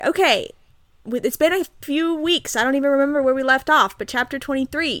Okay, it's been a few weeks. I don't even remember where we left off, but chapter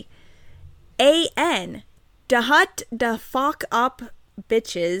 23. A.N. Da hut da fuck up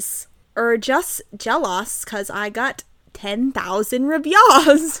bitches, or just jealous cause I got 10,000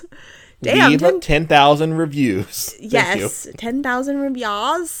 reviews. Damn, Leave 10,000 reviews. Yes, 10,000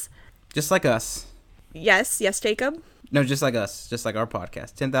 reviews. Just like us. Yes, Jacob? No, just like us. Just like our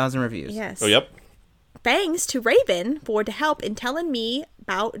podcast. 10,000 reviews. Yes. Oh, yep. Thanks to Raven for the help in telling me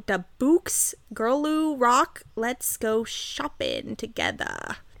about the Books Girloo Rock. Let's go shopping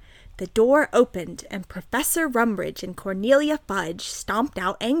together. The door opened and Professor Rumbridge and Cornelia Fudge stomped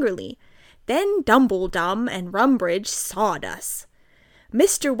out angrily. Then Dumbledum and Rumbridge sawed us.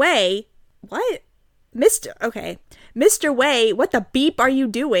 Mr. Way, what? Mr. Way, what the beep are you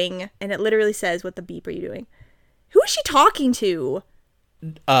doing? And it literally says, what the beep are you doing? Who is she talking to?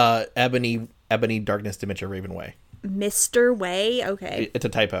 Ebony Darkness Dementia Ravenway. Mr. Way? Okay. It's a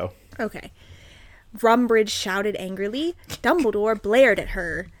typo. Okay. Rumbridge shouted angrily. Dumbledore blared at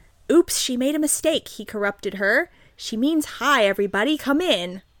her. Oops, she made a mistake, he corrupted her. She means hi, everybody, come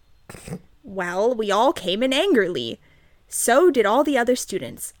in. Well, we all came in angrily. So did all the other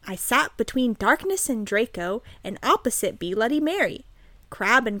students. I sat between Darkness and Draco and opposite Bloody Mary.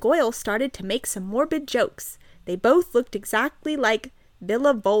 Crabbe and Goyle started to make some morbid jokes. They both looked exactly like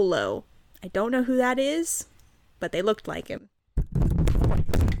Villavolo. I don't know who that is, but they looked like him.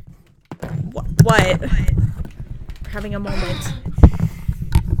 What? We're having a moment.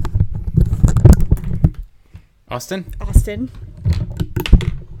 Austin?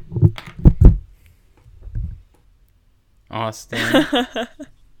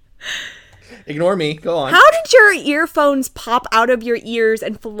 Ignore me. Go on. How did your earphones pop out of your ears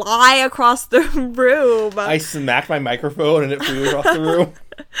and fly across the room? I smacked my microphone and it flew across the room.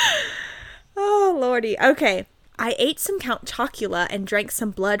 Oh, lordy. Okay. I ate some Count Chocula and drank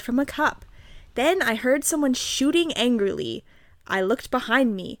some blood from a cup. Then I heard someone shooting angrily. I looked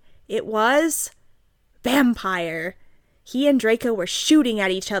behind me. It was... Vampire. He and Draco were shooting at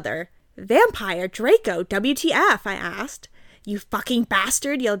each other. Vampire? Draco? WTF? I asked. You fucking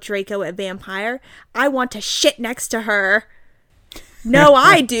bastard, yelled Draco at Vampire. I want to shit next to her. No,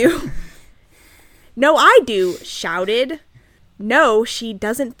 I do. No, I do, shouted. No, she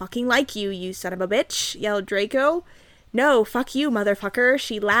doesn't fucking like you, you son of a bitch, yelled Draco. No, fuck you, motherfucker.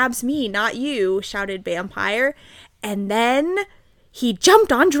 She labs me, not you, shouted Vampire. And then he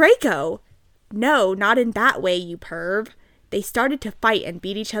jumped on Draco. No, not in that way, you perv. They started to fight and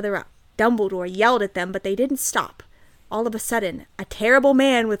beat each other up. Dumbledore yelled at them, but they didn't stop. All of a sudden, a terrible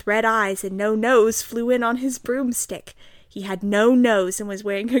man with red eyes and no nose flew in on his broomstick. He had no nose and was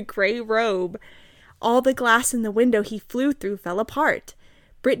wearing a gray robe. All the glass in the window he flew through fell apart.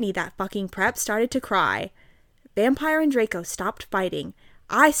 Brittany, that fucking prep, started to cry. Vampire and Draco stopped fighting.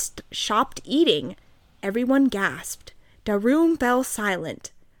 I stopped eating. Everyone gasped. The room fell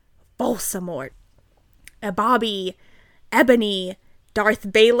silent. Voldemort. Bobby. Ebony.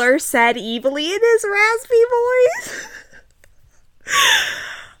 Darth Baylor said evilly in his raspy voice.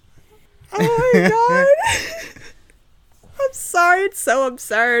 Oh my god. I'm sorry, it's so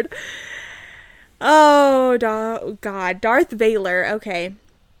absurd. Oh, God. Darth Vader, okay.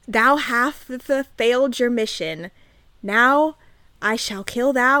 Thou hast failed your mission. Now I shall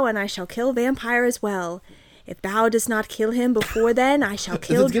kill thou, and I shall kill Vampire as well. If thou does not kill him before then, I shall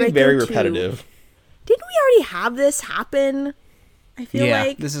kill Draco too. It's getting very repetitive. Didn't we already have this happen? I feel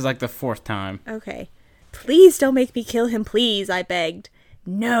like... this is like the fourth time. Okay. Please don't make me kill him, please, I begged.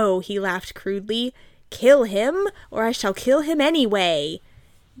 No, he laughed crudely. Kill him, or I shall kill him anyway.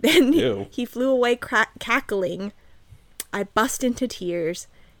 Then he flew away cackling. I bust into tears.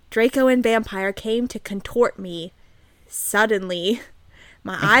 Draco and Vampire came to contort me. Suddenly,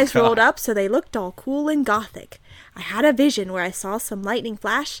 my eyes rolled up so they looked all cool and gothic. I had a vision where I saw some lightning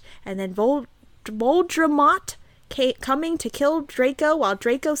flash, and then Voldemort coming to kill Draco while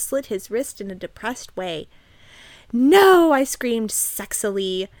Draco slit his wrist in a depressed way. No, I screamed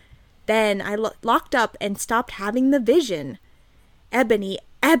sexily. Then I locked up and stopped having the vision. Ebony,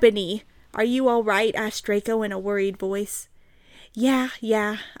 are you all right? Asked Draco in a worried voice. Yeah,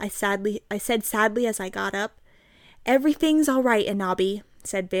 I said sadly as I got up. Everything's all right, Anabi,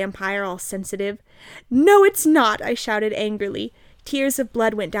 said Vampire, all sensitive. No, it's not, I shouted angrily. Tears of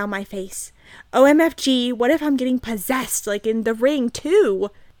blood went down my face. OMFG, what if I'm getting possessed, like in The Ring, too?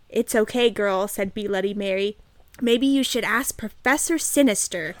 It's okay, girl, said Bloody Mary. Maybe you should ask Professor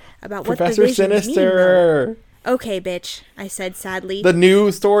Sinister about what the vision mean. Okay, bitch, I said sadly. The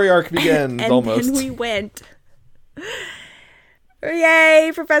new story arc begins, and almost. And then we went.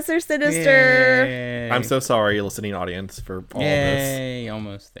 Yay, Professor Sinister. Yay. I'm so sorry, listening audience, for all of this. Yay,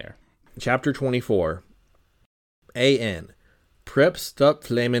 almost there. Chapter 24. A.N. Prep stop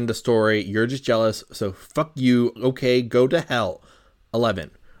flamin' the story. You're just jealous, so fuck you. Okay, go to hell.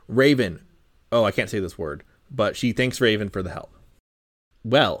 11. Raven. Oh, I can't say this word, but she thanks Raven for the help.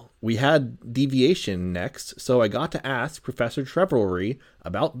 Well, we had deviation next, so I got to ask Professor Trevelry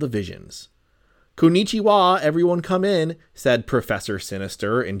about the visions. Konnichiwa, everyone come in, said Professor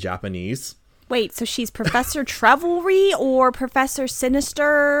Sinister in Japanese. Wait, so she's Professor Trevelry or Professor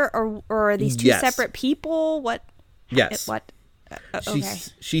Sinister, or are these two Yes. separate people? What? Yes. What? Okay.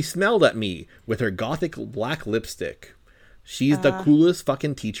 She smelled at me with her gothic black lipstick. She's the coolest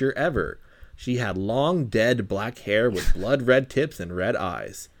fucking teacher ever. She had long, dead black hair with blood red tips and red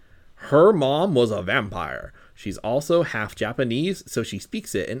eyes. Her mom was a vampire. She's also half Japanese, so she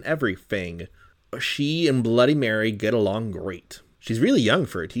speaks it in everything. She and Bloody Mary get along great. She's really young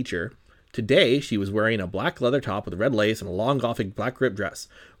for a teacher. Today, she was wearing a black leather top with red lace and a long gothic black ribbed dress.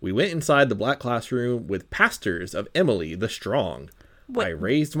 We went inside the black classroom with pastors of Emily the Strong. What? I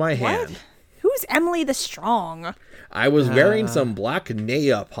raised my hand. Who's Emily the Strong? I was wearing some black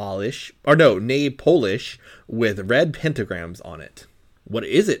nail polish with red pentagrams on it. What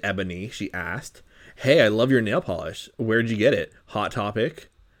is it, Ebony? She asked. Hey, I love your nail polish. Where'd you get it? Hot Topic?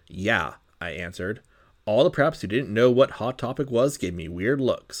 Yeah, I answered. All the preps who didn't know what Hot Topic was gave me weird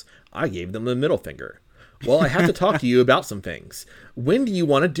looks. I gave them the middle finger. Well, I have to talk to you about some things. When do you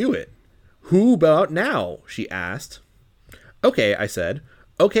want to do it? Who about now? She asked. Okay, I said.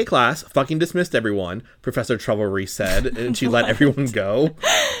 Okay, class, fucking dismissed everyone, Professor Trevelry said, and she let everyone go.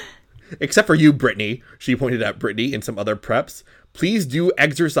 Except for you, Brittany. She pointed at Brittany and some other preps. Please do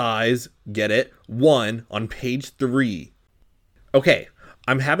exercise, get it, 1 on page 3. Okay,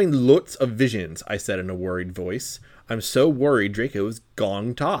 I'm having lots of visions, I said in a worried voice. I'm so worried Draco's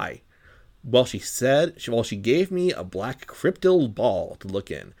gone tie. Well, she gave me a black cryptid ball to look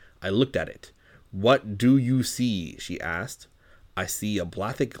in. I looked at it. What do you see? She asked. I see a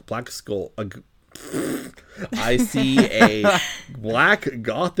black skull. I see a black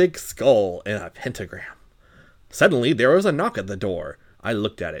gothic skull and a pentagram. Suddenly, there was a knock at the door. I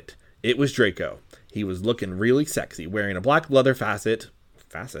looked at it. It was Draco. He was looking really sexy, wearing a black leather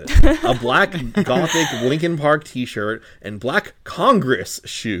a black gothic Linkin Park t-shirt, and black Congress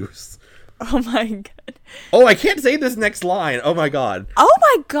shoes. Oh my god. Oh, I can't say this next line. Oh my god. Oh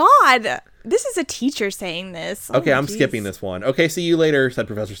my god. This is a teacher saying this. Okay, I'm geez. skipping this one. Okay, see you later, said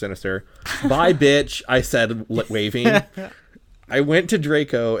Professor Sinister. Bye, bitch, I said, waving. I went to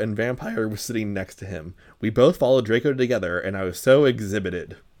Draco, and Vampire was sitting next to him. We both followed Draco together, and I was so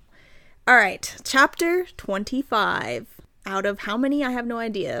exhibited. All right, chapter 25. Out of how many? I have no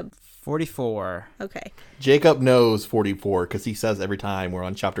idea. 44. Okay. Jacob knows 44, because he says every time we're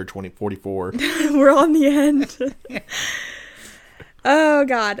on chapter 44. We're on the end. Oh,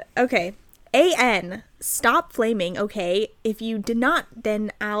 God. Okay. A.N. Stop flaming, okay? If you did not,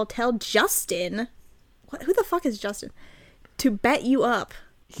 then I'll tell Justin. What? Who the fuck is Justin? To bet you up.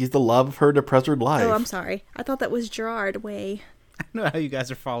 He's the love of her depressed life. Oh, I'm sorry. I thought that was Gerard Way. I don't know how you guys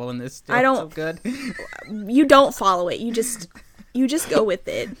are following this still. I don't- So good. You don't follow it. You just go with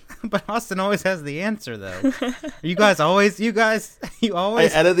it. But Austin always has the answer, though. You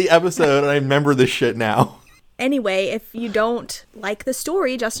always... I edit the episode, and I remember this shit now. Anyway, if you don't like the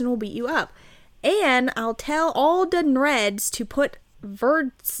story, Justin will beat you up. And I'll tell all the Reds to put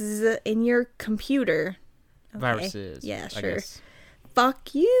verts in your computer. Okay. Viruses. Yeah, I sure. guess.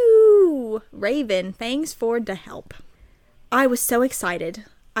 Fuck you, Raven. Thanks for the help. I was so excited.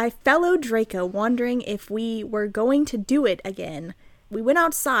 I followed Draco, wondering if we were going to do it again. We went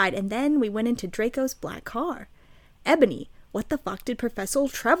outside, and then we went into Draco's black car. Ebony, what the fuck did Professor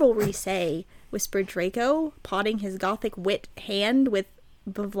Trevelry say? Whispered Draco, potting his gothic wit hand with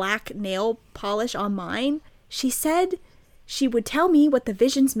the black nail polish on mine. She said she would tell me what the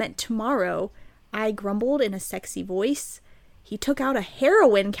visions meant tomorrow. I grumbled in a sexy voice. He took out a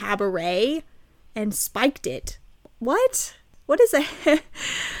heroin cabaret and spiked it. What? What is a...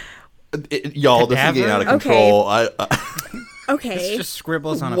 Y'all, this is getting out of Okay. control. Okay. It's just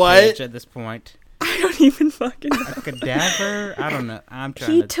scribbles on a What? page at this point. I don't even fucking know. A cadaver? I don't know. I'm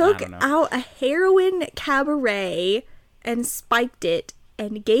trying He to... took I don't know. out a heroin cabaret and spiked it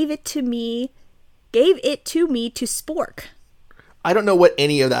and gave it to me to spork. I don't know what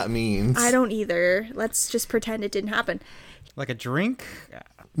any of that means. I don't either. Let's just pretend it didn't happen. Like a drink?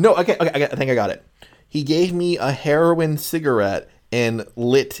 No, okay, I think I got it. He gave me a heroin cigarette and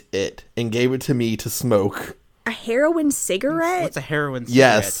lit it and gave it to me to smoke. A heroin cigarette? What's a heroin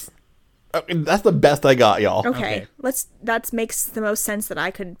cigarette? Yes. That's the best I got, y'all. Okay. That makes the most sense that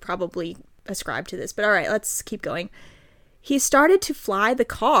I could probably ascribe to this. But all right, let's keep going. He started to fly the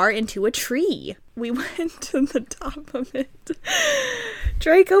car into a tree. We went to the top of it.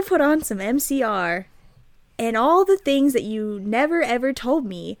 Draco put on some MCR. And all the things that you never ever told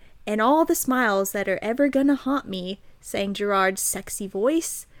me, and all the smiles that are ever gonna haunt me, sang Gerard's sexy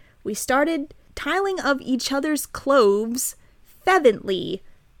voice. We started tiling of each other's clothes fervently.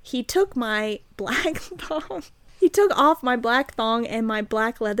 He took my black thong. He took off my black thong and my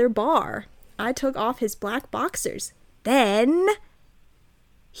black leather bar. I took off his black boxers. Then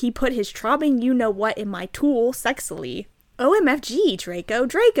he put his trobbing you-know-what in my tool sexily. OMFG, Draco,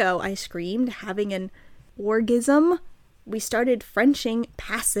 Draco, I screamed, having an orgasm. We started Frenching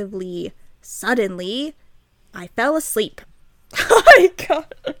passively. Suddenly, I fell asleep. Oh my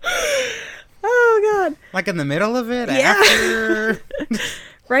god. Oh god. Like in the middle of it? Yeah. After?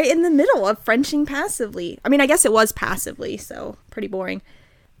 Right in the middle of Frenching passively. I mean, I guess it was passively, so pretty boring.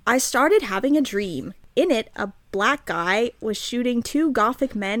 I started having a dream. In it, a black guy was shooting two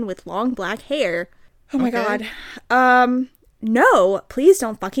gothic men with long black hair. Oh my god. No, please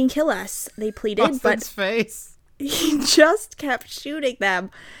don't fucking kill us, they pleaded, Austin's but face. he just kept shooting them.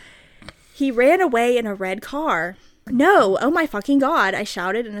 He ran away in a red car. No, oh my fucking god, I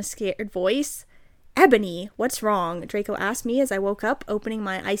shouted in a scared voice. Ebony, what's wrong? Draco asked me as I woke up, opening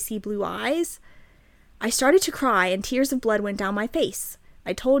my icy blue eyes. I started to cry and tears of blood went down my face.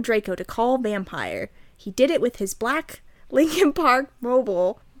 I told Draco to call Vampire. He did it with his black Lincoln Park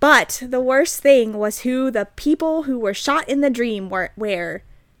Mobile. But the worst thing was who the people who were shot in the dream were.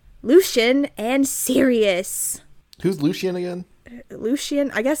 Lucian and Sirius. Who's Lucian again? Lucian?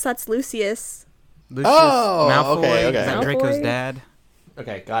 I guess that's Lucius. Lucius Malfoy. okay. Is that Draco's Malfoy? dad?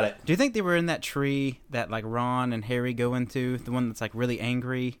 Okay, got it. Do you think they were in that tree that like Ron and Harry go into? The one that's like really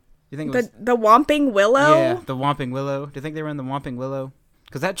angry? Do you think it was The Whomping Willow? Yeah, the Whomping Willow. Do you think they were in the Whomping Willow?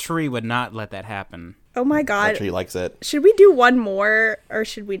 Because that tree would not let that happen. Oh my god. Actually likes it. Should we do one more or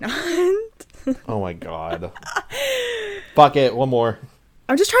should we not? Oh my god. Fuck it, one more.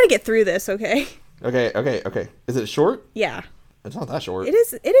 I'm just trying to get through this, okay? Okay. Is it short? Yeah. It's not that short. It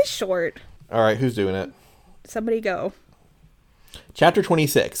is short. All right, who's doing it? Somebody go. Chapter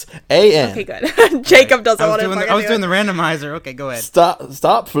 26. A.N. Okay, good. Jacob doesn't want to I was doing the randomizer. Okay, go ahead.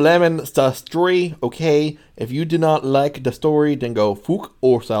 Stop flaming the story, okay? If you do not like the story, then go fuck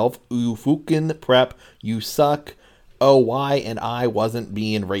yourself. You fucking prep. You suck. Oh, why? And I wasn't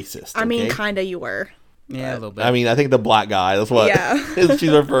being racist. I mean, okay? kinda you were. Yeah, a little bit. I mean, I think the black guy. That's what Yeah.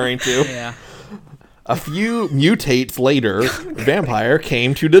 she's referring to. yeah. A few mutates later, Vampire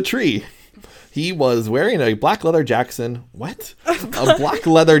came to the tree. He was wearing a black leather Jackson. What? A black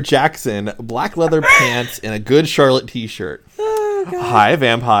leather Jackson, black leather pants, and a good Charlotte t-shirt. Oh, God. Hi,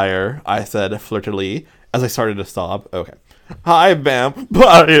 Vampire, I said flirtily as I started to sob. Okay. Hi,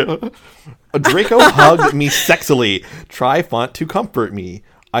 Vampire. Draco hugged me sexily, triumphant to comfort me.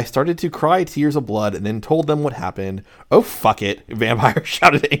 I started to cry tears of blood and then told them what happened. Oh, fuck it, Vampire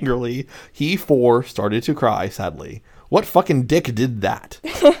shouted angrily. He, started to cry sadly. What fucking dick did that?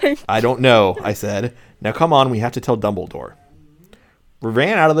 I don't know, I said. Now come on, we have to tell Dumbledore. We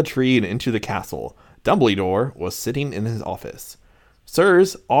ran out of the tree and into the castle. Dumbledore was sitting in his office.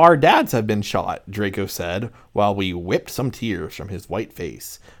 Sirs, our dads have been shot, Draco said, while we whipped some tears from his white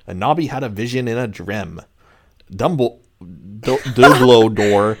face. And Nobby had a vision in a dream.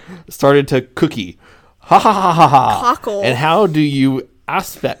 Dumbledore started to cookie. Ha ha ha ha ha. Cockle. And how do you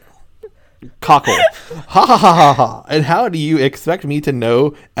aspect... Cockle. Ha ha ha ha ha. And how do you expect me to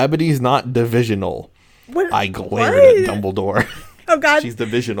know Ebony's not divisional? What? I glared What? at Dumbledore. Oh, God. She's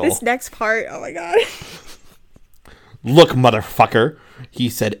divisional. This next part. Oh, my God. Look, motherfucker, he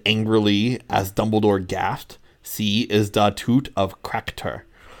said angrily as Dumbledore gasped. C is the toot of Crackter.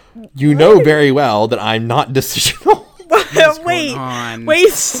 You know very well that I'm not decisional. Wait. on? Wait.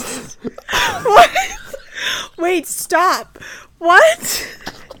 What? Wait, stop. What?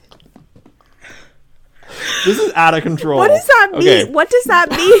 This is out of control. What does that mean? Okay, What does that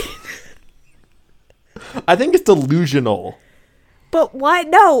mean? I think it's delusional. But what?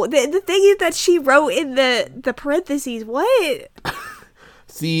 No, the thing is that she wrote in the parentheses. What?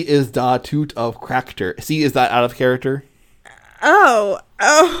 C is the toot of Crackter. C, is that out of character? Oh.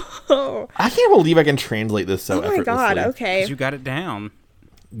 I can't believe I can translate this so Oh my effortlessly. God. Okay. 'Cause you got it down.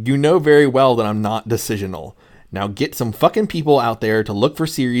 You know very well that I'm not decisional. Now get some fucking people out there to look for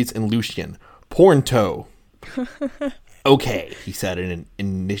Sirius and Lucian. Pornto. Okay, he said in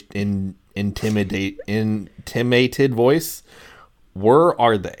an intimidated voice. Where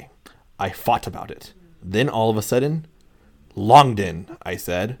are they? I fought about it. Then all of a sudden, Longden, I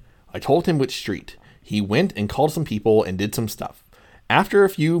said. I told him which street. He went and called some people and did some stuff. After a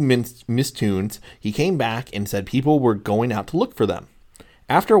few mistunes, he came back and said people were going out to look for them.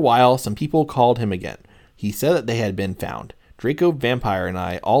 After a while, some people called him again. He said that they had been found. Draco, Vampire, and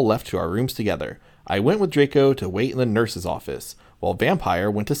I all left to our rooms together. I went with Draco to wait in the nurse's office, while Vampire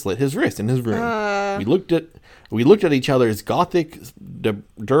went to slit his wrist in his room. We looked at each other's gothic,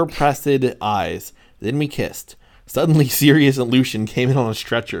 depressed eyes. Then we kissed. Suddenly, Sirius and Lucian came in on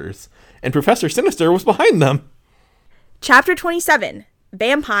stretchers, and Professor Sinister was behind them. Chapter 27.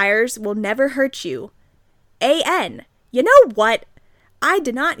 Vampires will never hurt you. A.N. You know what? I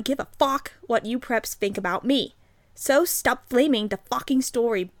do not give a fuck what you preps think about me. So stop flaming the fucking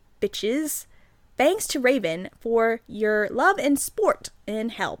story, bitches. Thanks to Raven for your love and sport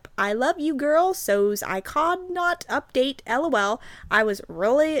and help. I love you, girl, so's I could not update LOL. I was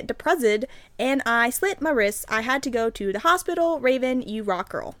really depressed and I slit my wrists. I had to go to the hospital. Raven, you rock,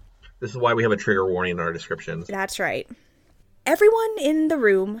 girl. This is why we have a trigger warning in our descriptions. That's right. Everyone in the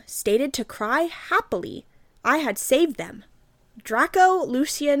room stated to cry happily. I had saved them. Draco,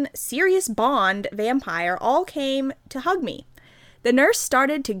 Lucian, Sirius, Bond, Vampire all came to hug me. The nurse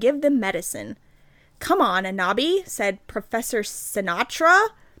started to give them medicine. Come on, Anabi, said Professor Sinatra.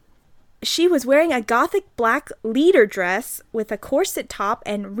 She was wearing a gothic black leader dress with a corset top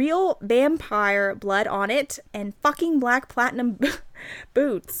and real vampire blood on it and fucking black platinum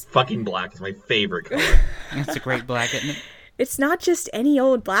boots. Fucking black is my favorite color. It's a great black, isn't it? It's not just any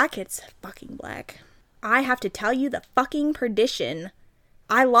old black, it's fucking black. I have to tell you the fucking perdition.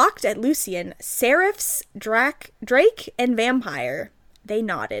 I looked at Lucian, Seraphs, Drake, and Vampire. They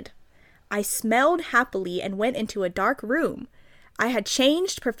nodded. I smelled happily and went into a dark room. I had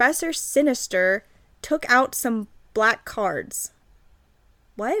changed. Professor Sinister took out some black cards.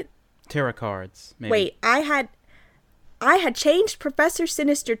 What? Tarot cards, maybe. Wait, I had changed. Professor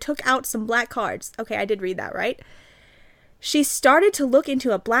Sinister took out some black cards. Okay, I did read that, right? She started to look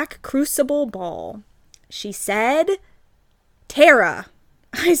into a black crucible ball. She said, Tara,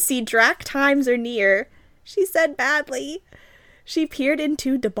 I see Drac times are near. She said badly. She peered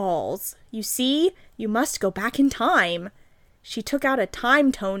into the balls. You see, you must go back in time. She took out a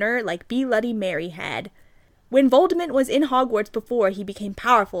time toner like Bloody Mary had. When Voldemort was in Hogwarts before he became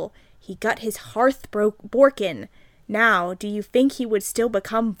powerful, he got his hearth broken. Now, do you think he would still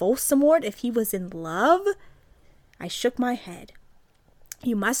become Voldemort if he was in love? I shook my head.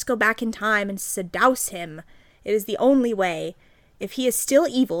 You must go back in time and seduce him. It is the only way. If he is still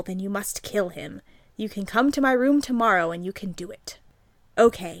evil, then you must kill him. You can come to my room tomorrow and you can do it.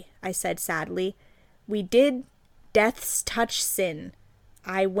 Okay, I said sadly. We did death's touch sin.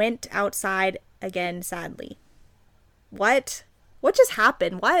 I went outside again sadly. What? What just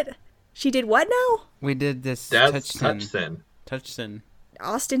happened? What? She did what now? We did this Death's touch sin. Touch sin.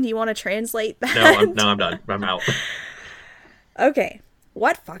 Austin, do you want to translate that? No, I'm done. I'm out. Okay.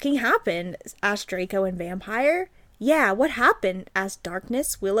 What fucking happened? Asked Draco and Vampire. Yeah, what happened? Asked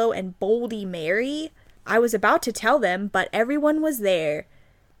Darkness, Willow, and Boldy Mary. I was about to tell them, but everyone was there.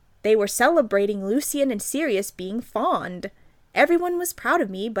 They were celebrating Lucian and Sirius being fond. Everyone was proud of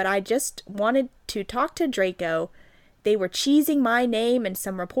me, but I just wanted to talk to Draco. They were cheesing my name, and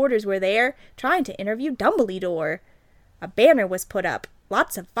some reporters were there, trying to interview Dumbledore. A banner was put up.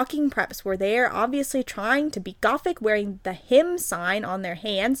 Lots of fucking preps were there, obviously trying to be gothic, wearing the him sign on their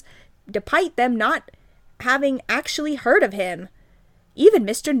hands, despite them not having actually heard of him. Even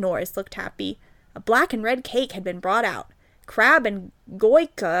Mr. Norris looked happy. A black and red cake had been brought out. Crab and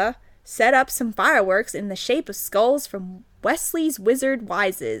Goika set up some fireworks in the shape of skulls from Wesley's Wizard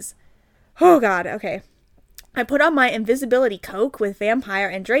Wises. Oh god, okay. I put on my invisibility cloak with Vampire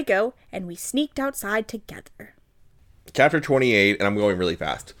and Draco, and we sneaked outside together. Chapter 28, and I'm going really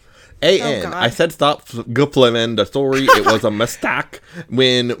fast. A.N. God. I said stop guffling the story. It was a mistake.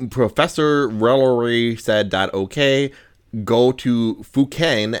 When Professor Rellery said that, okay, go to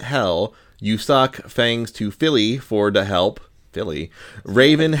Fucane hell. You suck. Thanks to Philly for the help. Philly.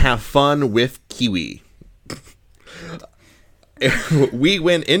 Raven, have fun with Kiwi. We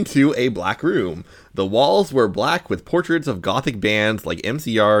went into a black room. The walls were black with portraits of gothic bands like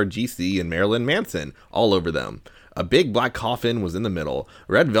MCR, GC, and Marilyn Manson all over them. A big black coffin was in the middle.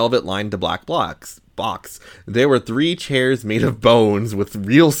 Red velvet lined the black box. There were 3 chairs made of bones with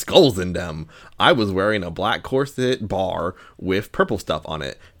real skulls in them. I was wearing a black corset bar with purple stuff on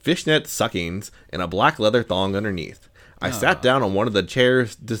it, fishnet suckings, and a black leather thong underneath. I sat down on one of the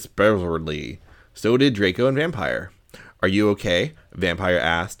chairs despairingly. So did Draco and Vampire. Are you okay? Vampire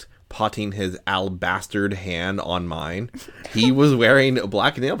asked, potting his alabastard hand on mine. He was wearing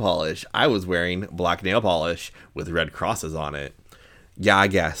black nail polish. I was wearing black nail polish with red crosses on it. Yeah, I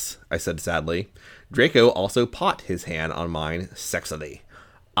guess, I said sadly. Draco also put his hand on mine sexily.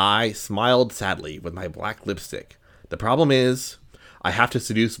 I smiled sadly with my black lipstick. The problem is, I have to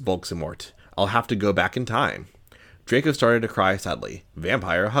seduce Volksamort. I'll have to go back in time. Draco started to cry sadly.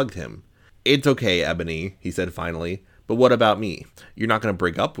 Vampire hugged him. It's okay, Ebony, he said finally. But what about me? You're not going to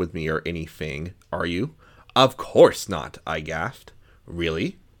break up with me or anything, are you? Of course not, I gasped.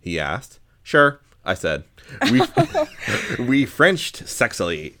 Really? He asked. Sure, I said. We Frenched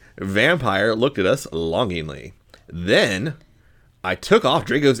sexily. Vampire looked at us longingly. Then I took off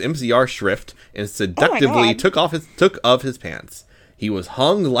Draco's MCR shrift and seductively took off his pants. He was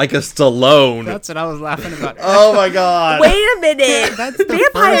hung like a Stallone. That's what I was laughing about. Oh my god. Wait a minute. That's the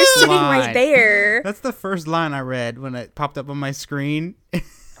Vampire's first sitting line. right there. That's the first line I read when it popped up on my screen.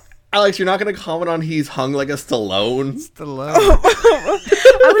 Alex, you're not going to comment on he's hung like a Stallone? Stallone.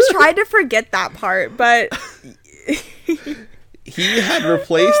 I was trying to forget that part, but He had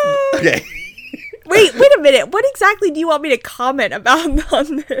replaced... Okay. wait a minute. What exactly do you want me to comment about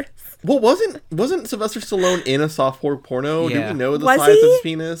on this? Well, wasn't Sylvester Stallone in a softcore porno? Yeah. Did we know the Was size he? of his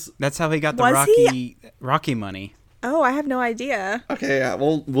penis? That's how he got the Was he? Rocky money. Oh, I have no idea. Okay, yeah,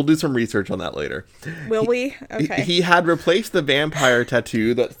 we'll do some research on that later. Will we? Okay. He had replaced the vampire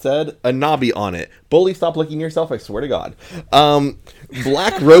tattoo that said Anabi on it. Bully, stop licking yourself, I swear to God.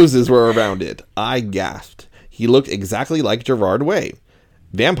 Black roses were around it. I gasped. He looked exactly like Gerard Way.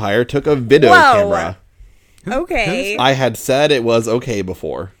 Vampire took a video Whoa. camera. Okay. I had said it was okay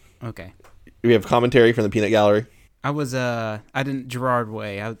before. Okay. We have commentary from the Peanut Gallery. I didn't Gerard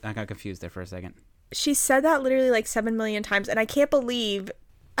Way. I got confused there for a second. She said that literally like 7 million times, and I can't believe.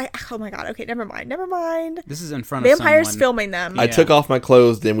 Oh my god. Okay, never mind. This is in front of Vampires someone. filming them. I took off my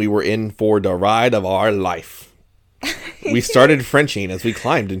clothes, then we were in for the ride of our life. We started Frenching as we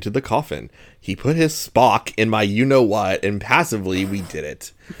climbed into the coffin. He put his Spock in my you-know-what, and passively we did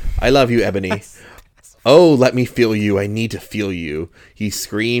it. I love you, Ebony. Oh, let me feel you. I need to feel you. He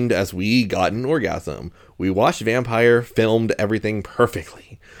screamed as we got an orgasm. We watched Vampire filmed everything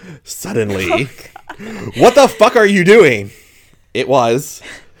perfectly. Suddenly, what the fuck are you doing? It was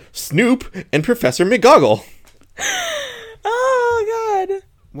Snoop and Professor McGoggle. Oh god.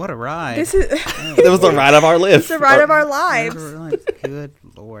 What a ride. This is It was the ride of our lives. the ride of our What a lives. ride. Good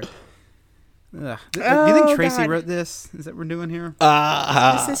lord. Ugh. Do you think Tracy God. wrote this? Is that what we're doing here?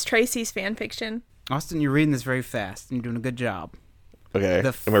 This is Tracy's fan fiction. Austin, you're reading this very fast and you're doing a good job. Okay.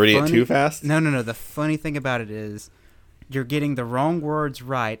 The Am I reading it funny- too fast? No. The funny thing about it is you're getting the wrong words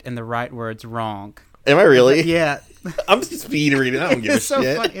right and the right words wrong. Am I really? Yeah. I'm just speed reading. I don't give a It's so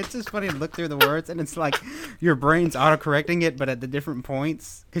shit. funny. It's just funny to look through the words and it's like your brain's auto-correcting it, but at the different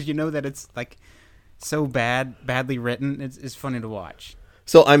points because you know that it's like so badly written. It's funny to watch.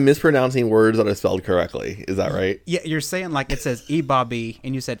 So I'm mispronouncing words that are spelled correctly. Is that right? Yeah, you're saying like it says e-bobby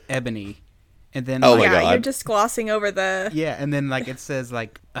and you said ebony. And then Oh like, my Yeah, God. you're just glossing over the. yeah, and then like it says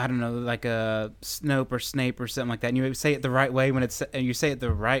like I don't know, like a Snope or Snape or something like that. And you say it the right way when it's and you say it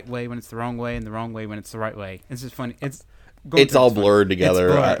the right way when it's the wrong way and the wrong way when it's the right way. It's just funny. It's All funny. blurred together.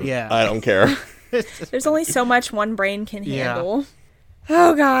 It's blurred, I, yeah. I don't care. It's just- There's only so much one brain can Yeah. handle.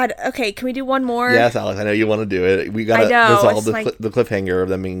 Oh god. Okay, can we do one more? Yes, Alex, I know you want to do it. We got I to know, resolve it's the, like- the cliffhanger of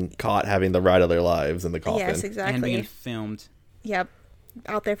them being caught having the ride of their lives in the coffin. Yes, and exactly. being filmed. Yep.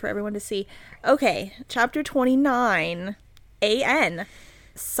 Out there for everyone to see. Okay, chapter 29. AN.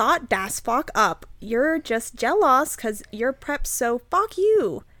 Sought das fuck up. You're just jealous because your prep so fuck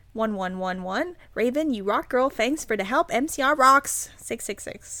you. 1111. Raven, you rock girl. Thanks for the help. MCR rocks.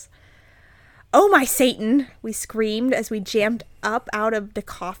 666. Oh my Satan! We screamed as we jammed up out of the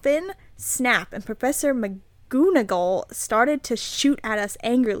coffin. Snap, and Professor McGonagall started to shoot at us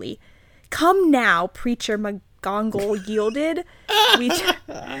angrily. Come now, Preacher McGonagall yielded.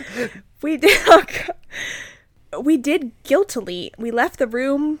 We did guiltily. We left the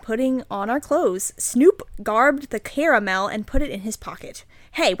room, putting on our clothes. Snoop garbed the caramel and put it in his pocket.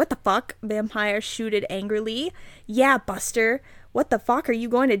 Hey, what the fuck? Vampire shooted angrily. Yeah, Buster. What the fuck are you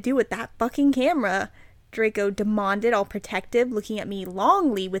going to do with that fucking camera? Draco demanded, all protective, looking at me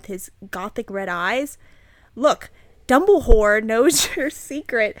longly with his gothic red eyes. Look, Dumbledore knows your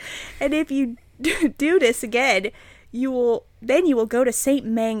secret, and if you do this again, you will go to St.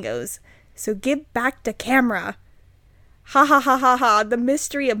 Mango's. So give back the camera. Ha ha ha ha ha. The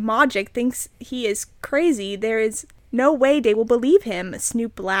mystery of Magic thinks he is crazy. There is no way they will believe him.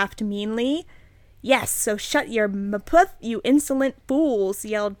 Snoop laughed meanly. Yes, so shut your maputh, you insolent fools,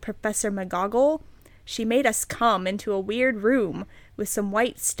 yelled Professor McGoggle. She made us come into a weird room with some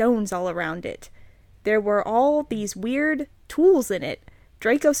white stones all around it. There were all these weird tools in it.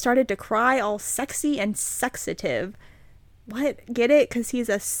 Draco started to cry all sexy and sexative. What? Get it? Because he's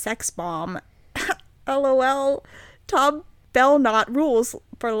a sex bomb. LOL. Tom Belknot rules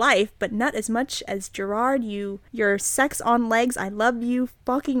for life, but not as much as Gerard. Your sex on legs. I love you.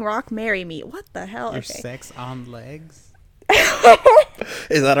 Fucking rock, marry me. What the hell? Your Okay. sex on legs?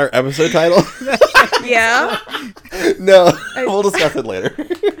 Is that our episode title? Yeah. No, we'll discuss it later.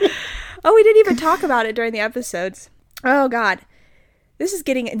 Oh, we didn't even talk about it during the episodes. Oh, God. This is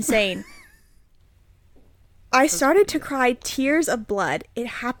getting insane. I started to cry tears of blood. It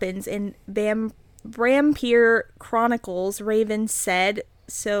happens in Vampire Chronicles, Raven said.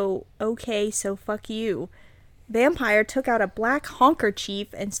 So, okay, so fuck you. Vampire took out a black handkerchief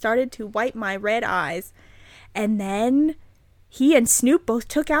and started to wipe my red eyes. And then he and Snoop both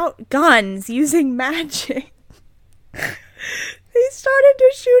took out guns using magic. They started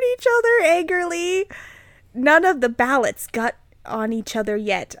to shoot each other angrily. None of the ballots got on each other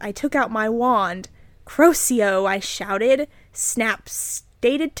yet. I took out my wand. Crocio, I shouted. Snap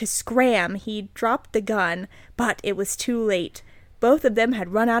stated to scram. He dropped the gun, but it was too late. Both of them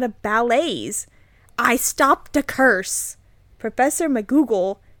had run out of ballets. I stopped a curse. Professor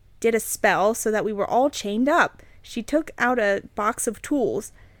McGoogle did a spell so that we were all chained up. She took out a box of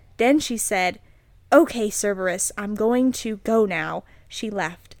tools. Then she said, "Okay, Cerberus, I'm going to go now." She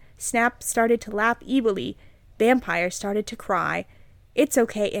left. Snap started to laugh evilly. Vampire started to cry. "It's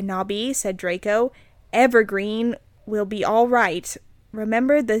okay, Inabi," said Draco. "Evergreen will be all right.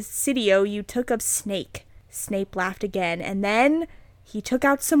 Remember the Sidio you took of Snake." Snape laughed again, and then he took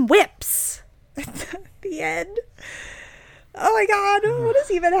out some whips. The end. Oh my god, what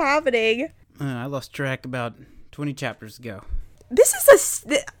is even happening? I lost track about 20 chapters ago. This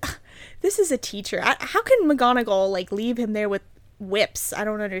is a teacher. How can McGonagall leave him there with whips? I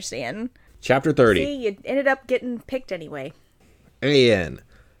don't understand. Chapter 30. See, you ended up getting picked anyway. Ian,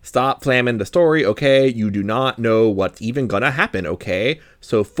 stop flamming the story, okay? You do not know what's even gonna happen, okay?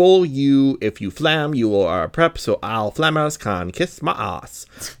 So full you, if you flam, you are prep, so I'll flammers can kiss my ass.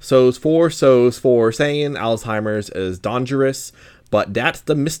 So's for saying Alzheimer's is dangerous, but that's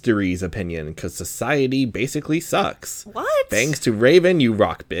the mystery's opinion, cause society basically sucks. What? Thanks to Raven, you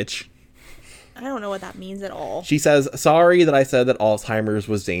rock bitch. I don't know what that means at all. She says, sorry that I said that Alzheimer's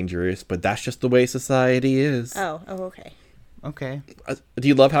was dangerous, but that's just the way society is. Oh, okay. Okay. Do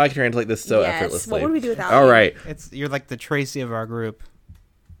you love how I can translate this so Yes. effortlessly? What would we do without All you? right. You're like the Tracy of our group.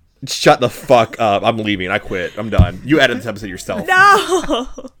 Shut the fuck up. I'm leaving. I quit. I'm done. You edited this episode yourself. No!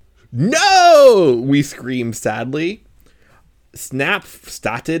 No! We screamed sadly. Snap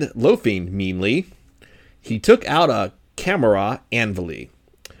started loafing meanly. He took out a camera anvily.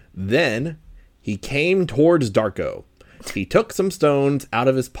 Then he came towards Darko. He took some stones out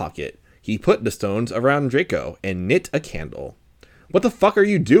of his pocket. He put the stones around Draco and knit a candle. What the fuck are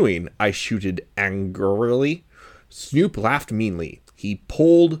you doing? I shooted angrily. Snoop laughed meanly. He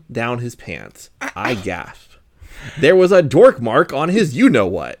pulled down his pants. I gasped. There was a dork mark on his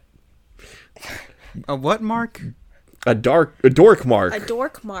you-know-what. A what mark? A dork mark. A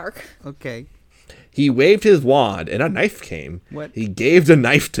dork mark. Okay. He waved his wand and a knife came. What? He gave the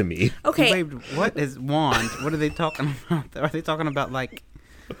knife to me. Okay. Wait, what is wand? What are they talking about? Are they talking about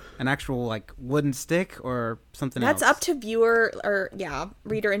an actual wooden stick or something That's else? up to viewer or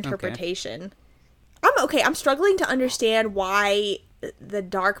reader interpretation. I'm struggling to understand why the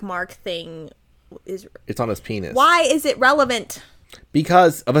dark mark thing is. It's on his penis. Why is it relevant?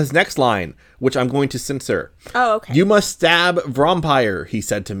 Because of his next line, which I'm going to censor. Oh, okay. You must stab Vrompire, he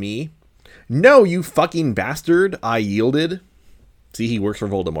said to me. No, you fucking bastard, I yielded. See, he works for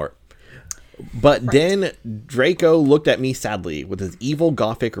Voldemort. But then Draco looked at me sadly with his evil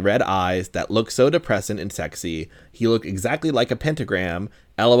gothic red eyes that looked so depressing and sexy. He looked exactly like a pentagram.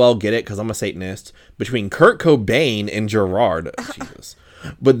 LOL, get it, because I'm a Satanist. Between Kurt Cobain and Gerard. Jesus.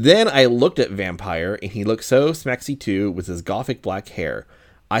 But then I looked at Vampire, and he looked so smexy too with his gothic black hair.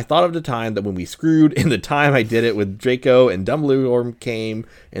 I thought of the time that when we screwed, and the time I did it with Draco and Dumbledore came,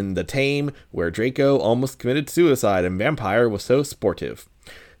 and the tame where Draco almost committed suicide and Vampire was so sportive.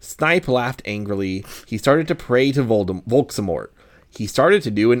 Snipe laughed angrily. He started to pray to Voldemort. He started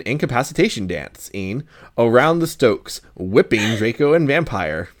to do an incapacitation dance around the Stokes, whipping Draco and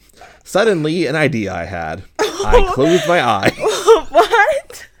Vampire. Suddenly, an idea I had. I closed my eye.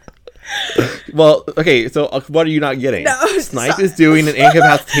 What? Well, okay, so what are you not getting? No, Snipe is doing an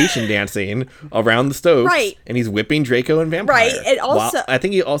incapacitation dancing around the Stokes. Right. And he's whipping Draco and Vampire. Right, and also- I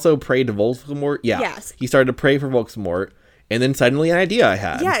think he also prayed to Voldemort. Yeah. Yes. He started to pray for Voldemort, and then suddenly an idea I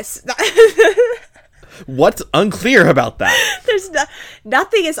had. Yes. What's unclear about that? There's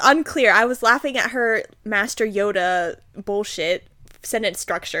nothing is unclear. I was laughing at her Master Yoda bullshit sentence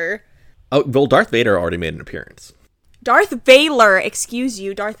structure. Oh, well, Darth Vader already made an appearance. Darth Vader, excuse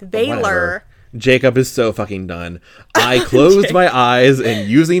you, Darth Vader. Whatever. Jacob is so fucking done. I closed my eyes and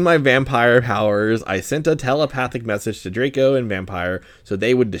using my vampire powers, I sent a telepathic message to Draco and Vampire so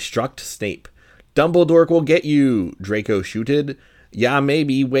they would destruct Snape. Dumbledore will get you, Draco shooted. Yeah,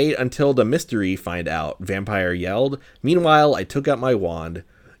 maybe. Wait until the mystery find out, Vampire yelled. Meanwhile, I took out my wand.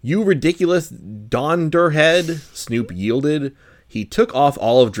 You ridiculous Donderhead, Snoop yielded. He took off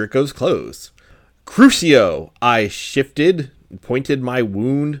all of Draco's clothes. Crucio! I shifted, pointed my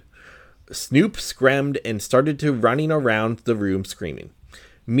wound. Snoop screamed and started to running around the room screaming.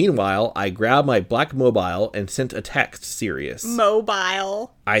 Meanwhile, I grabbed my black mobile and sent a text, Sirius.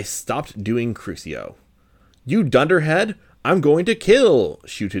 Mobile. I stopped doing Crucio. You dunderhead, I'm going to kill,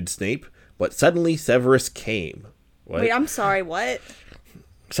 shooted Snape, but suddenly Severus came. What? Wait, I'm sorry, what?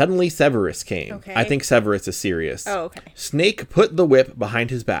 Suddenly Severus came. Okay. I think Severus is Sirius. Oh, okay. Snake put the whip behind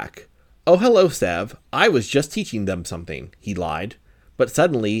his back. Oh, hello, Sev. I was just teaching them something, he lied. But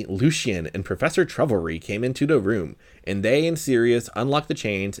suddenly, Lucian and Professor Trevelry came into the room, and they and Sirius unlocked the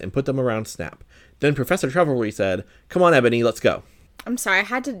chains and put them around Snap. Then Professor Trevelry said, "Come on, Ebony, let's go." I'm sorry, I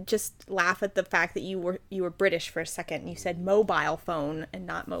had to just laugh at the fact that you were British for a second. You said mobile phone and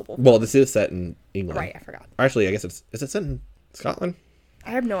not mobile phone. Well, this is set in England. Right, I forgot. Actually, I guess is it set in Scotland?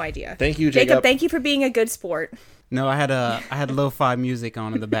 I have no idea. Thank you, Jacob. Thank you for being a good sport. No, I had lo-fi music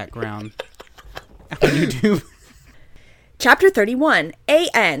on in the background on YouTube. Chapter 31.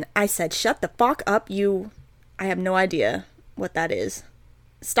 A.N. I said, shut the fuck up, you... I have no idea what that is.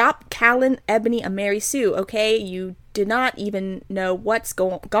 Stop Callan, Ebony, and Mary Sue, okay? You did not even know what's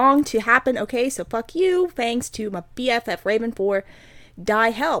going to happen, okay? So fuck you. Thanks to my BFF Raven for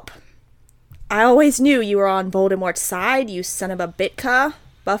die help. I always knew you were on Voldemort's side, you son of a bitka.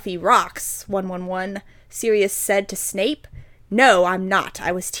 Buffy rocks, 111. Sirius said to Snape. No, I'm not.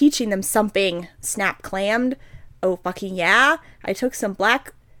 I was teaching them something, Snap clammed. Oh, fucking yeah. I took some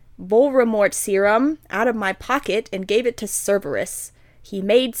black Voldemort serum out of my pocket and gave it to Cerberus. He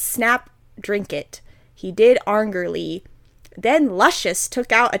made Snap drink it. He did angrily. Then Lucius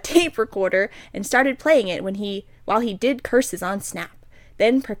took out a tape recorder and started playing it while he did curses on Snap.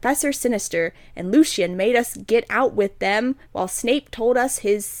 Then Professor Sinister and Lucian made us get out with them while Snape told us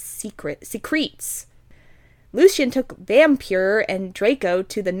his secrets. Lucian took Vampire and Draco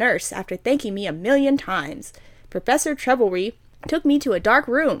to the nurse after thanking me 1,000,000 times. Professor Trevelry took me to a dark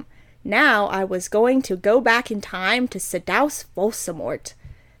room. Now I was going to go back in time to seduce Voldemort.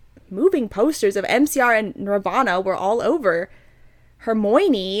 Moving posters of MCR and Nirvana were all over.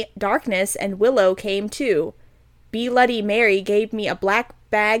 Hermione, Darkness, and Willow came too. Bloody Mary gave me a black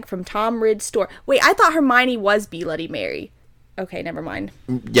bag from Tom Ridd's store. Wait, I thought Hermione was Bloody Mary. Okay, never mind.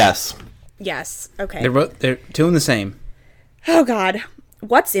 Yes. Yes, okay. They're two and the same. Oh, God.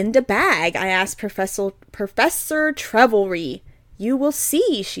 What's in the bag? I asked Professor Trevelry. You will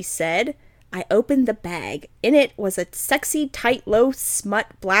see, she said. I opened the bag. In it was a sexy, tight, low, smut,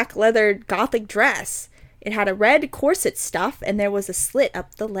 black leather gothic dress. It had a red corset stuff, and there was a slit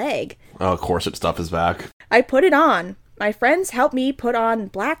up the leg. Oh, corset stuff is back. I put it on. My friends helped me put on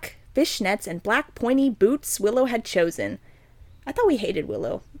black fishnets and black pointy boots Willow had chosen. I thought we hated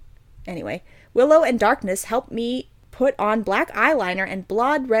Willow. Anyway, Willow and Darkness helped me put on black eyeliner and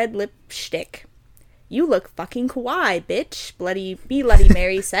blood red lipstick. You look fucking kawaii, bitch, Bloody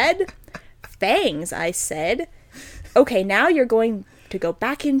Mary said. Fangs, I said. Okay, now you're going to go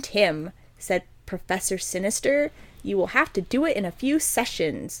back in Tim, said Professor Sinister. You will have to do it in a few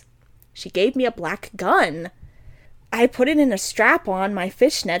sessions. She gave me a black gun. I put it in a strap on my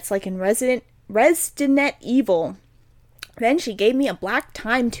fishnets like in Resident Evil. Then she gave me a black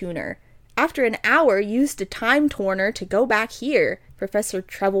time tuner. After an hour, used a time turner to go back here, Professor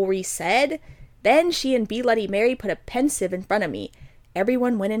Trevelry said. Then she and Bloody Mary put a pensive in front of me.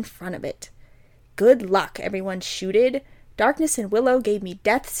 Everyone went in front of it. Good luck, everyone shooted. Darkness and Willow gave me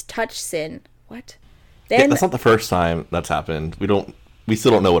Death's Touch Sin. What? Then Yeah, that's not the first time that's happened. We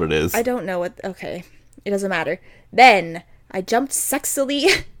still don't know what it is. I don't know what... Okay. It doesn't matter. Then I jumped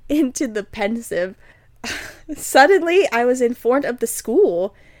sexily into the pensive. Suddenly, I was in front of the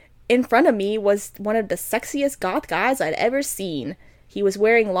school. In front of me was one of the sexiest goth guys I'd ever seen. He was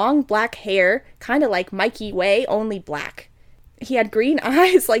wearing long black hair, kind of like Mikey Way, only black. He had green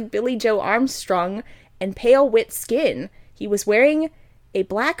eyes like Billy Joe Armstrong and pale wit skin. He was wearing a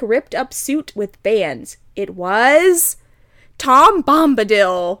black ripped up suit with bands. It was Tom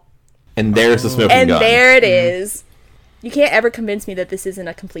Bombadil. And there's the smoking And gun. there it is. You can't ever convince me that this isn't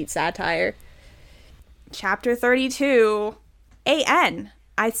a complete satire. Chapter 32. A.N.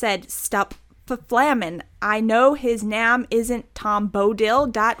 I said, stop flammin'. I know his name isn't Tom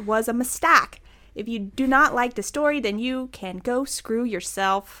Bodil. That was a mistake. If you do not like the story, then you can go screw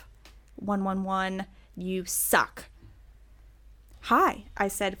yourself. 111, you suck. Hi, I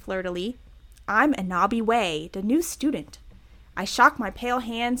said flirtily. I'm Anabi Way, the new student. I shock my pale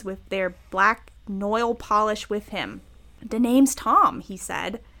hands with their black nail polish with him. The name's Tom, he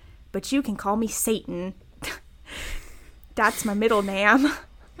said, but you can call me Satan. That's my middle name.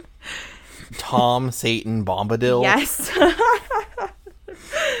 Tom Satan Bombadil. Yes.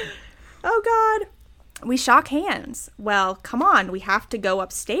 Oh, God. We shock hands. Well, come on, we have to go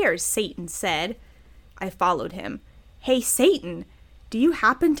upstairs, Satan said. I followed him. Hey, Satan, do you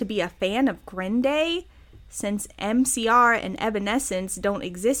happen to be a fan of Green Day? Since MCR and Evanescence don't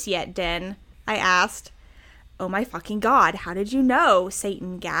exist yet, Den, I asked. Oh my fucking God, how did you know?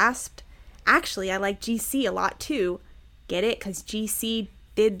 Satan gasped. Actually, I like GC a lot too. Get it? 'Cause GC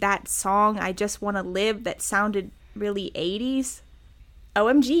did that song, I Just Wanna Live, that sounded really 80s.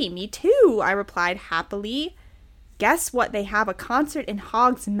 OMG, me too, I replied happily. Guess what, they have a concert in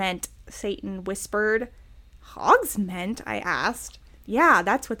Hogsmeade, Satan whispered. Hogsmeade? I asked. Yeah,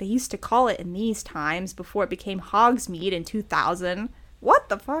 that's what they used to call it in these times before it became Hogsmeade in 2000. What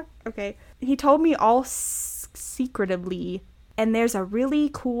the fuck? Okay. He told me all secretively. And there's a really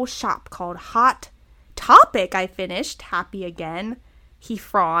cool shop called Hot Topic, I finished, happy again. He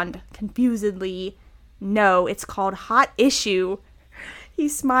frowned confusedly. No, it's called Hot Issue. He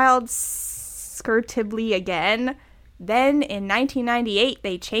smiled skirtively again. Then in 1998,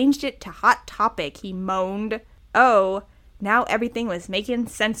 they changed it to Hot Topic, he moaned. Oh, now everything was making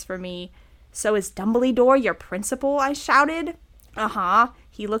sense for me. So is Dumbledore your principal? I shouted. Uh-huh.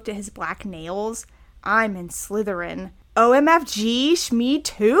 He looked at his black nails. I'm in Slytherin. OMFG, me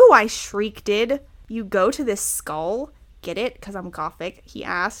too, I shrieked. You go to this skull? Get it? 'Cause I'm gothic, he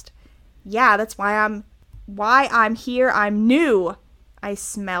asked. Yeah, that's why I'm here. I'm new. I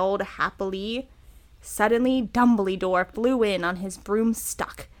smelled happily. Suddenly, Dumbledore flew in on his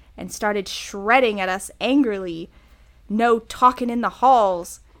broomstick and started shredding at us angrily. No talking in the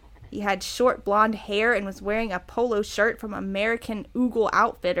halls. He had short blonde hair and was wearing a polo shirt from American Oogle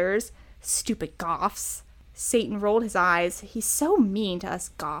Outfitters. Stupid goths. Satan rolled his eyes. He's so mean to us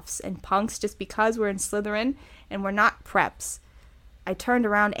goths and punks just because we're in Slytherin and we're not preps. I turned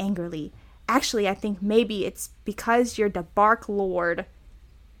around angrily. Actually, I think maybe it's because you're the Bark Lord.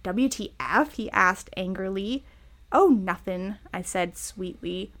 WTF? He asked angrily. Oh, nothing, I said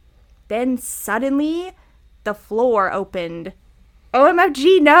sweetly. Then suddenly, the floor opened.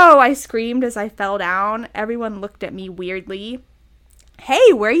 OMFG, no, I screamed as I fell down. Everyone looked at me weirdly.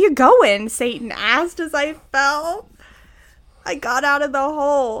 Hey, where are you going? Satan asked as I fell. I got out of the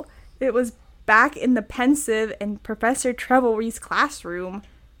hole. It was back in the pensive and Professor Trevelry's classroom.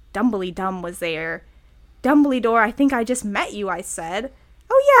 Dumbledum was there. Dumbledore, I think I just met you, I said.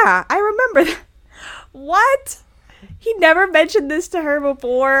 Oh yeah, I remember that. What? He never mentioned this to her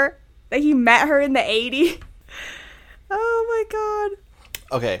before? That he met her in the 80s? Oh my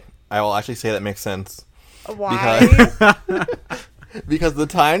God. Okay, I will actually say that makes sense. Why? Because the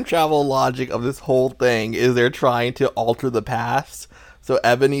time travel logic of this whole thing is they're trying to alter the past. So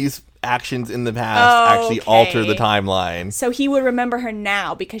Ebony's actions in the past actually alter the timeline. So he would remember her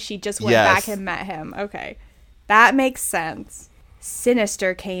now because she just went back and met him. Okay. That makes sense.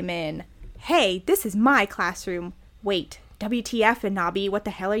 Sinister came in. Hey, this is my classroom. Wait, WTF, Anabi, what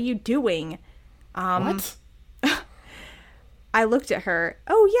the hell are you doing? What? I looked at her.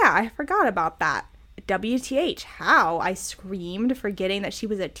 Oh yeah, I forgot about that. WTH, how? I screamed, forgetting that she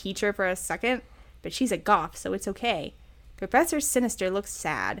was a teacher for a second. But she's a goth, so it's okay. Professor Sinister looked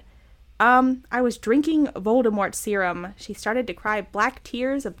sad. I was drinking Voldemort serum. She started to cry black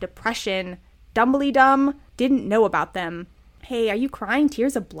tears of depression. Dumbledum didn't know about them. Hey, are you crying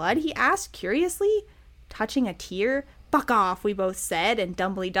tears of blood? He asked curiously, touching a tear. Fuck off, we both said, and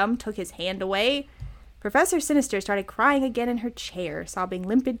Dumbledum took his hand away. Professor Sinister started crying again in her chair, sobbing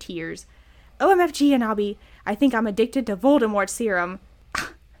limpid tears. OMFG, Anabi, I think I'm addicted to Voldemort serum.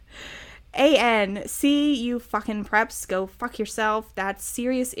 AN, see, you fucking preps, go fuck yourself. That's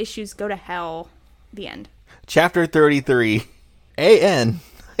serious issues, go to hell. The end. Chapter 33. AN.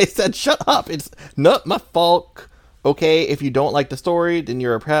 I said, shut up. It's not my fault. Okay, if you don't like the story, then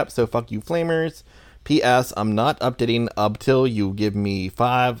you're a prep, so fuck you flamers. P.S. I'm not updating up till you give me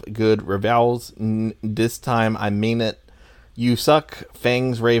 5 good reviews. This time I mean it. You suck,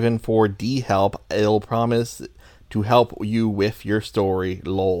 Fangs Raven for D-help. I'll promise to help you with your story,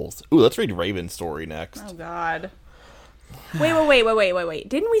 lols. Ooh, let's read Raven's story next. Oh, God. Wait.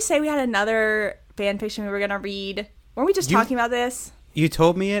 Didn't we say we had another fan fiction we were going to read? Weren't we just talking about this? You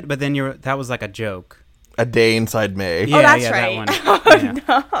told me it, but then that was like a joke. A Day Inside May. Yeah, oh, that's yeah, right. That one.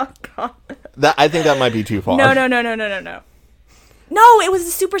 Yeah. No, God. That I think that might be too far. No. No, it was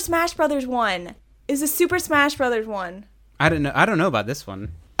the Super Smash Brothers one. It was the Super Smash Brothers one. I don't know about this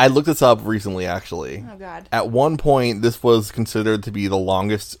one. I looked this up recently, actually. Oh, God. At one point, this was considered to be the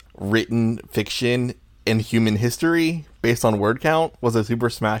longest written fiction in human history, based on word count, was a Super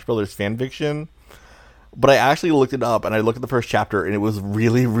Smash Brothers fan fiction. But I actually looked it up, and I looked at the first chapter, and it was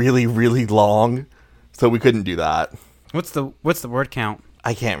really, really, really long, so we couldn't do that. What's the word count?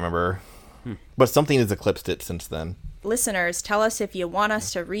 I can't remember. But something has eclipsed it since then. Listeners, tell us if you want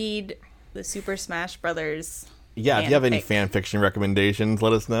us to read the Super Smash Brothers. Yeah, if you have any fanfic. fan fiction recommendations,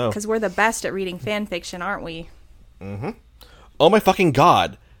 let us know. Because we're the best at reading fan fiction, aren't we? Oh my fucking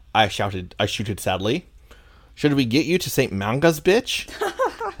god! I shouted sadly. Should we get you to St. Manga's, bitch?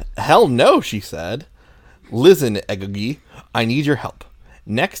 Hell no, she said. Listen, Egagi, I need your help.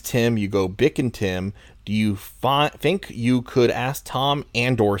 Next Tim, you go Bick and Tim. Do you think you could ask Tom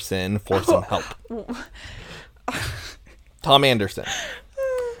Anderson for some help? Tom Anderson.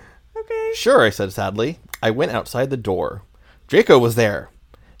 Okay. Sure, I said sadly. I went outside the door. Draco was there.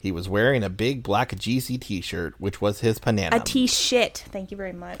 He was wearing a big black GC t-shirt, which was his Panama. A T-shit. Thank you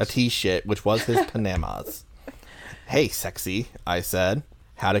very much. A t-shirt, which was his Panamas. Hey, sexy, I said.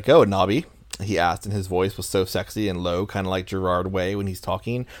 How'd it go, Nobby? He asked, and his voice was so sexy and low, kind of like Gerard Way when he's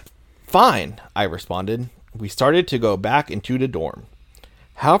talking. Fine, I responded. We started to go back into the dorm.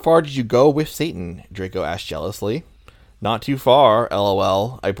 How far did you go with Satan? Draco asked jealously. Not too far,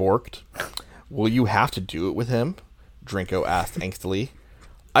 LOL, I borked. Will you have to do it with him? Draco asked angstily.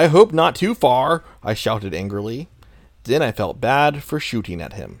 I hope not too far, I shouted angrily. Then I felt bad for shooting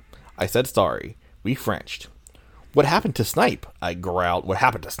at him. I said sorry. We Frenched. What happened to Snipe? I growled. What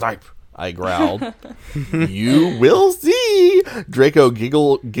happened to Snipe? I growled. You will see. Draco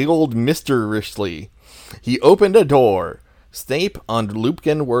giggled mysteriously. He opened a door. Snape and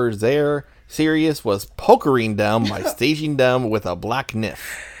Lupin were there. Sirius was pokering them by staging them with a black nif.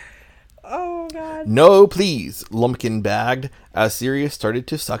 Oh, God. No, please, Lumpkin bagged as Sirius started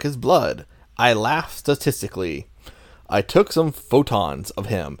to suck his blood. I laughed statistically. I took some photons of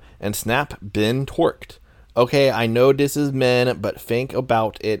him, and Snap been torqued. Okay, I know this is men, but think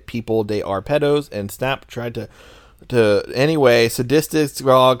about it, people, they are pedos, and Snap tried to anyway, sadistic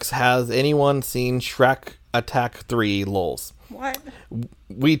dogs, has anyone seen Shrek Attack 3, lols? What?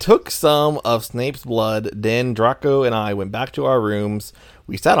 We took some of Snape's blood, then Draco and I went back to our rooms.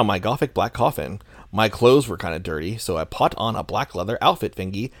 We sat on my gothic black coffin. My clothes were kind of dirty, so I put on a black leather outfit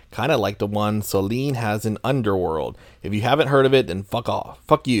thingy, kind of like the one Celine has in Underworld. If you haven't heard of it, then fuck off.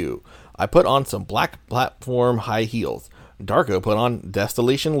 Fuck you. I put on some black platform high heels. Darko put on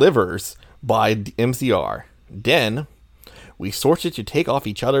Distillation Livers by MCR. Then, we sorted to take off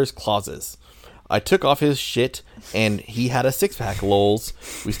each other's clothes. I took off his shit, and he had a six-pack, lols.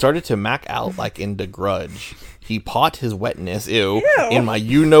 We started to mac out like in The Grudge. He pot his wetness, ew, in my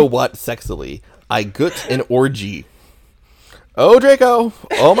you-know-what sexily. I gut an orgy. Oh, Draco!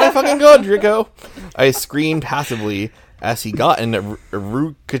 Oh my fucking god, Draco! I screamed passively as he got an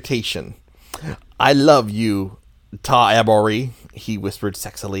erucitation. I love you, Ta Abori, he whispered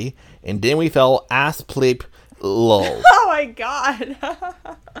sexily, and then we fell ass plip lol. Oh, my God.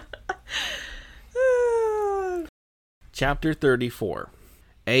 Chapter 34.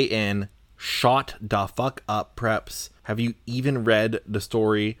 A.N. Shot da fuck up preps. Have you even read the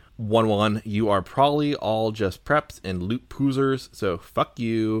story? 1-1. You are probably all just preps and loot poozers, so fuck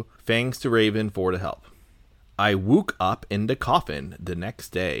you. Thanks to Raven for the help. I woke up in the coffin the next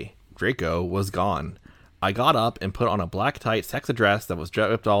day. Draco was gone. I got up and put on a black tight sexy dress that was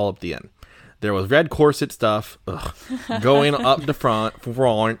draped all up the end. There was red corset stuff going up the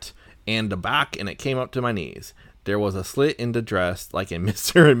front and the back, and it came up to my knees. There was a slit in the dress, like in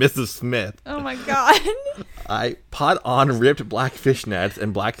Mr. and Mrs. Smith. Oh, my God. I put on ripped black fishnets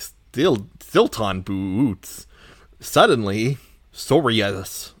and black Stilton boots. Suddenly,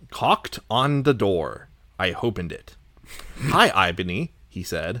 Sorius cocked on the door. I opened it. Hi, Ibony, he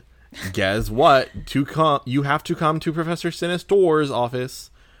said. Guess what? You have to come to Professor Sinistor's office.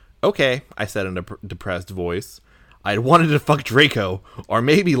 Okay, I said in a depressed voice. I wanted to fuck Draco, or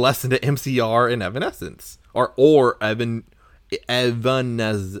maybe listen to MCR and Evanescence. Or oh,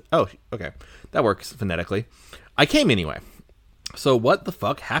 okay. That works phonetically. I came anyway. So what the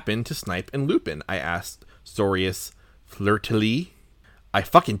fuck happened to Snipe and Lupin? I asked Sorius flirtily. I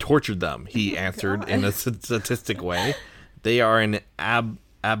fucking tortured them, he answered in a statistic way. They are in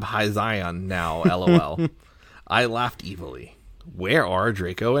Abhyzion now, lol. I laughed evilly. Where are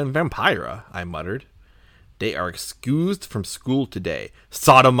Draco and Vampira? I muttered. They are excused from school today.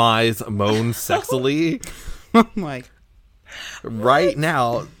 Sodomize moaned sexily. Oh my. Right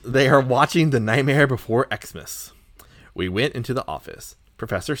now, they are watching The Nightmare Before Xmas. We went into the office.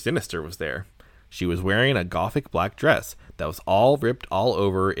 Professor Sinister was there. She was wearing a gothic black dress that was all ripped all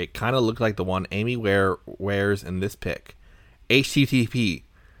over. It kind of looked like the one Amy wears in this pic. HTTP.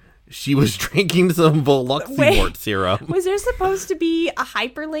 She was drinking some Volux syrup. Was there supposed to be a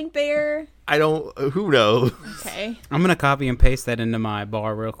hyperlink there? Who knows? Okay. I'm going to copy and paste that into my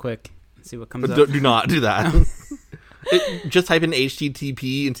bar real quick and see what comes up. Do not do that. Just type in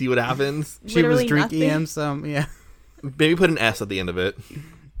HTTP and see what happens. She was Literally drinking nothing. him some, yeah. Maybe put an S at the end of it.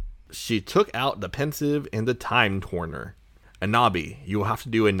 She took out the pensive and the time torner. Anabi, you will have to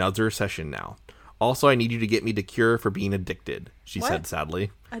do another session now. Also, I need you to get me the cure for being addicted, she What? said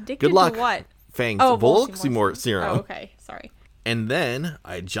sadly. Addicted Good luck. to what? Thanks. Oh, Volximort serum. Oh, okay. Sorry. And then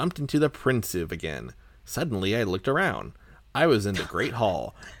I jumped into the pensive again. Suddenly, I looked around. I was in the Great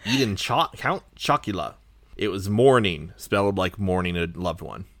Hall, eating Count Chocula. It was morning, spelled like mourning a loved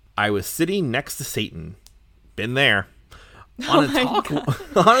one. I was sitting next to Satan. Been there. On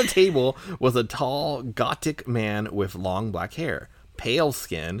a table was a tall, gothic man with long black hair, pale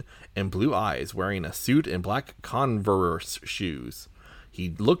skin, and blue eyes, wearing a suit and black Converse shoes.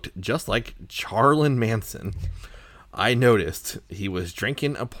 He looked just like Charlton Manson. I noticed he was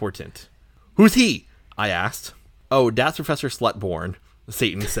drinking a portent. Who's he? I asked. Oh, that's Professor Slutborn,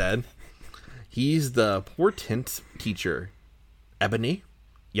 Satan said. He's the portent teacher. Ebony?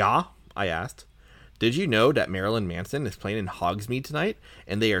 Yeah? I asked. Did you know that Marilyn Manson is playing in Hogsmeade tonight,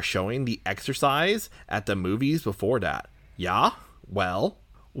 and they are showing The Exorcise at the movies before that? Yeah? Well,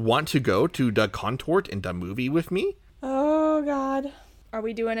 want to go to the contort in the movie with me? Oh, God. Are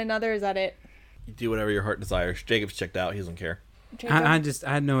we doing another? Is that it? Do whatever your heart desires. Jacob's checked out. He doesn't care. Jacob?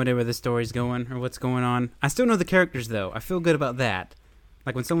 I had no idea where the story's going or what's going on. I still know the characters, though. I feel good about that.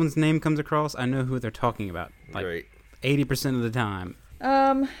 Like, when someone's name comes across, I know who they're talking about. Like, Great. 80% of the time.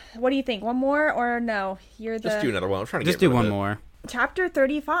 What do you think? One more or no? You're the... Just do another one. I'm trying to Just get do rid one of it. more. Chapter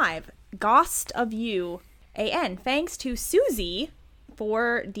 35. Ghost of You. AN. Thanks to Susie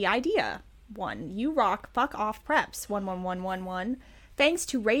for the idea. 1. You rock. Fuck off preps. 11111. Thanks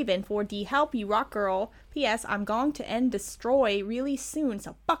to Raven for the help you rock girl. P.S. I'm going to end destroy really soon,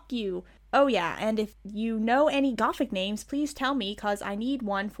 so fuck you. Oh yeah, and if you know any gothic names, please tell me, cause I need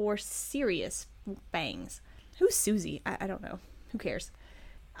one for serious bangs. Who's Susie? I don't know. Who cares?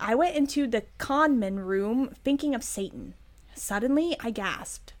 I went into the conman room thinking of Satan. Suddenly, I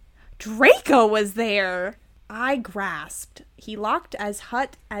gasped. Draco was there! I grasped. He looked as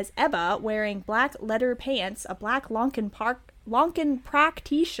hot as Ebba, wearing black leather pants, a black Lonkin Prack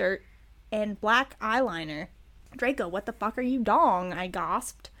t-shirt, and black eyeliner. Draco, what the fuck are you dong? I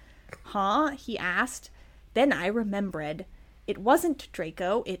gasped. Huh? He asked. Then I remembered. It wasn't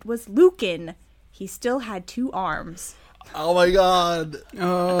Draco, it was Lucan. He still had 2 arms. Oh my god.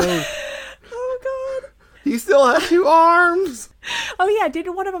 Oh, Oh god. He still has 2 arms. Oh yeah,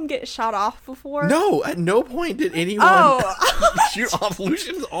 didn't one of them get shot off before? No, at no point did anyone shoot off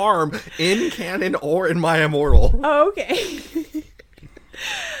Lucian's arm in canon or in My Immortal. Oh, okay.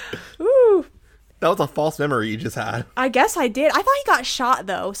 Ooh. That was a false memory you just had. I guess I did. I thought he got shot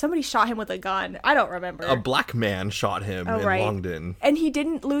though. Somebody shot him with a gun. I don't remember. A black man shot him in right. Longdon. And he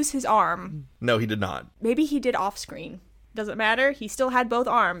didn't lose his arm. No, he did not. Maybe he did off screen. Doesn't matter. He still had both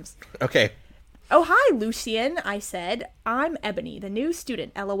arms. Okay. Oh, hi, Lucian, I said. I'm Ebony, the new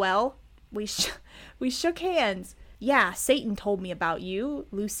student, LOL. We shook hands. Yeah, Satan told me about you,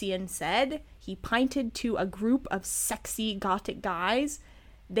 Lucian said. He pointed to a group of sexy gothic guys.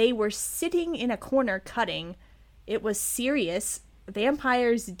 They were sitting in a corner cutting. It was Sirius,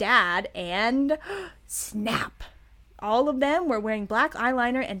 Vampire's dad, and snap. All of them were wearing black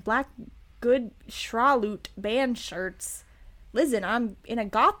eyeliner and black good Schralut band shirts. Listen, I'm in a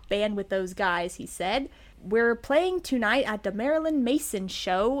goth band with those guys, he said. We're playing tonight at the Marilyn Mason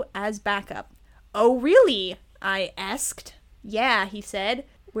show as backup. Oh, really? I asked. Yeah, he said.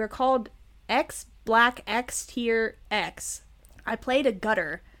 We're called X Black X Tier X. I played a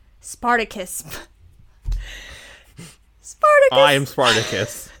gutter. Spartacus. Spartacus. I am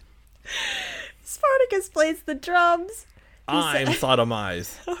Spartacus. Spartacus plays the drums. I'm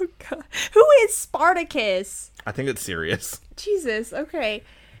Sodomize. Oh, God. Who is Spartacus? I think it's serious. Jesus, okay.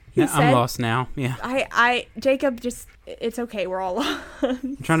 He yeah, said, I'm lost now. Yeah, Jacob, just, it's okay, we're all lost.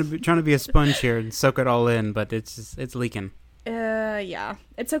 I'm trying to be a sponge here and soak it all in, but it's leaking. Yeah,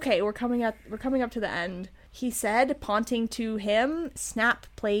 it's okay. We're coming up to the end. He said, pointing to him, Snap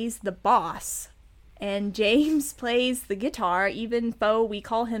plays the boss, and James plays the guitar, even though we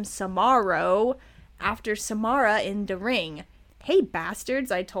call him Samaro after Samara in the ring. Hey,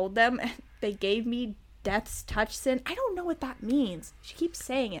 bastards, I told them. They gave me death's touch sin. I don't know what that means. She keeps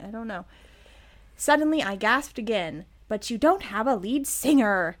saying it. I don't know. Suddenly, I gasped again. But you don't have a lead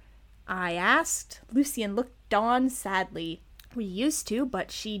singer, I asked. Lucian looked on sadly. We used to, but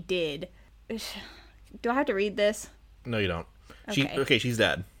she did. Do I have to read this? No, you don't. Okay. She's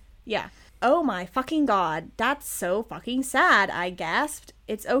dead. Yeah. Oh my fucking god, that's so fucking sad, I gasped.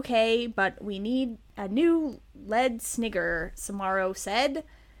 It's okay, but we need a new lead snigger, Samaro said.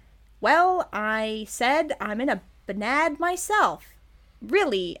 Well, I said I'm in a banad myself.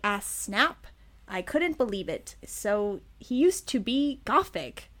 Really? Asked Snap. I couldn't believe it. So, he used to be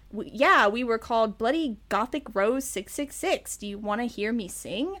Gothic. We were called Bloody Gothic Rose 666. Do you want to hear me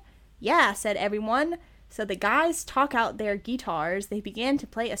sing? Yeah, said everyone. So the guys took out their guitars. They began to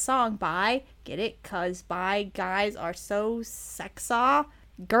play a song by, get it? 'Cause by guys are so sexa,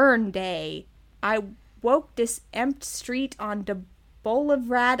 Gurn Day. I woke this empty street on the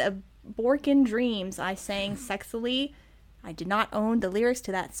boulevard of Borkin Dreams, I sang sexily. I did not own the lyrics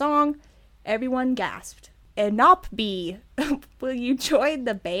to that song. Everyone gasped. Enopbe, will you join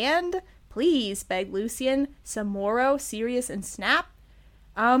the band? Please, begged Lucian, Samoro, Sirius, and Snap.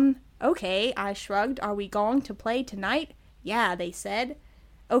 Okay, I shrugged. Are we going to play tonight? Yeah, they said.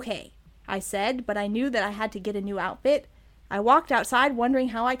 Okay, I said, but I knew that I had to get a new outfit. I walked outside wondering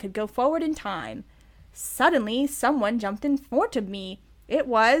how I could go forward in time. Suddenly, someone jumped in front of me. It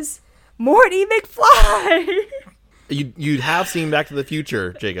was Morty McFly! You'd have seen Back to the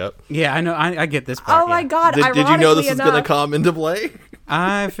Future, Jacob. Yeah, I know. I get this part. Oh my god, Did you know this was going to come into play?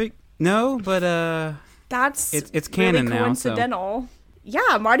 No, but that's it's canon really now. Coincidental.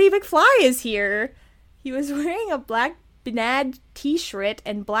 Yeah, Marty McFly is here. He was wearing a black Banad t-shirt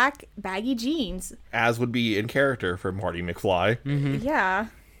and black baggy jeans. As would be in character for Marty McFly. Mm-hmm. Yeah.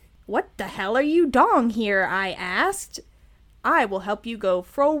 What the hell are you doing here? I asked. I will help you go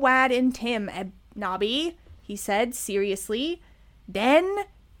frowad in Tim, Nobby, he said seriously. Then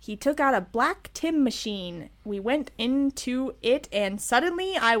he took out a black Tim machine. We went into it and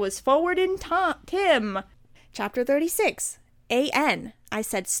suddenly I was forward in Tim. Chapter 36. A.N. I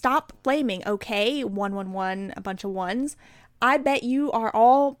said, stop blaming, okay? 111, a bunch of ones. I bet you are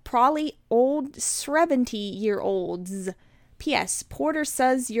all probably old 70-year-olds. P.S. Porter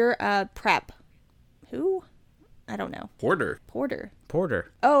says you're a prep. Who? I don't know. Porter.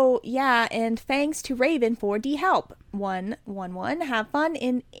 Oh, yeah, and thanks to Raven for the help. 111. Have fun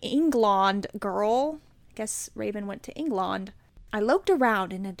in England, girl. I guess Raven went to England. I looked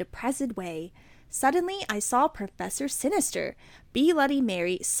around in a depressed way. Suddenly, I saw Professor Sinister, Bloody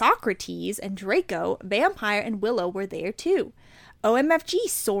Mary, Socrates, and Draco, Vampire, and Willow were there too. OMFG,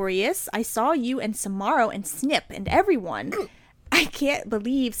 Sorius, I saw you and Samaro and Snip and everyone. I can't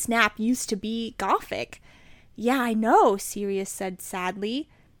believe Snap used to be Gothic. Yeah, I know, Sirius said sadly.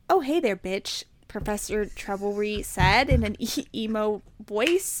 Oh, hey there, bitch, Professor Treblery said in an emo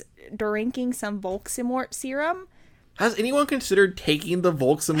voice, drinking some Volximort serum. Has anyone considered taking the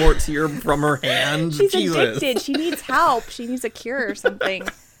Volximort serum from her hand? She's addicted. She needs help. She needs a cure or something.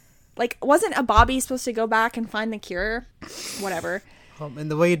 Like, wasn't a Bobby supposed to go back and find the cure? Whatever. And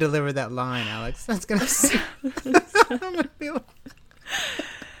the way you delivered that line, Alex, that's gonna. I'm gonna feel.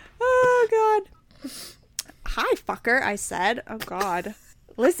 Oh God. Hi, fucker. I said. Oh God.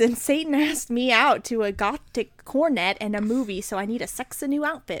 Listen, Satan asked me out to a gothic cornet and a movie, so I need a sexy new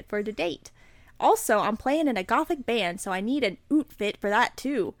outfit for the date. Also, I'm playing in a gothic band, so I need an outfit for that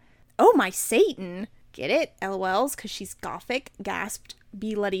too. Oh my Satan! Get it? LOLs, cause she's gothic, gasped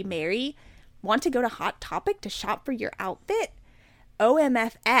Bloody Mary. Want to go to Hot Topic to shop for your outfit?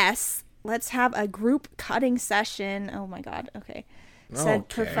 OMFS, let's have a group cutting session. Oh my god, okay. Said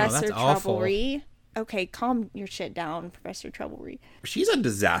Okay. Professor that's awful. Troublery. Okay, calm your shit down, Professor Troublery. She's a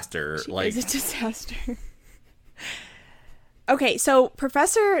disaster. She like is a disaster. Okay, so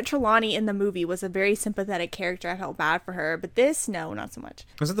Professor Trelawney in the movie was a very sympathetic character. I felt bad for her, but this, no, not so much.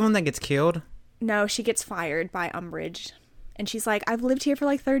 Was it the one that gets killed? No, she gets fired by Umbridge. And she's like, I've lived here for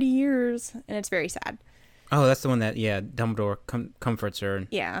like 30 years. And it's very sad. Oh, that's the one that, yeah, Dumbledore comforts her and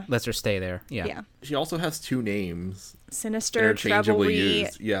Yeah. lets her stay there. Yeah. Yeah. she also has two names. Sinister, Interchangeably Trevelry.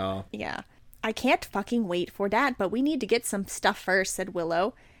 used. Yeah. Yeah. I can't fucking wait for that, but we need to get some stuff first, said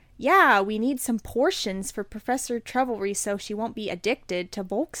Willow. Yeah, we need some portions for Professor Trevelry so she won't be addicted to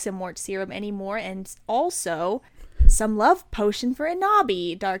Volximort serum anymore, and also some love potion for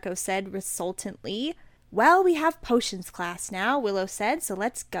Inabi, Darko said resultantly. Well, we have potions class now, Willow said, so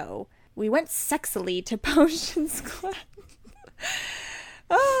let's go. We went sexily to potions class.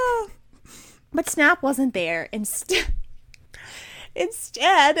 Oh. But Snap wasn't there. Instead,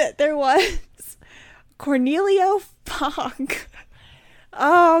 there was Cornelio Fogg.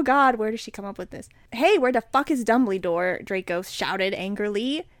 Oh, God, where did she come up with this? Hey, where the fuck is Dumbledore? Draco shouted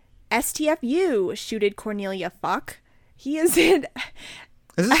angrily. STFU, shooted Cornelia Fuck. He is in...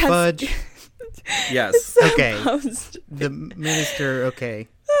 Is this Fudge? Yes. Okay. Supposed- The minister, okay.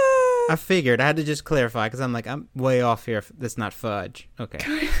 I figured. I had to just clarify because I'm like, I'm way off here. If that's not Fudge.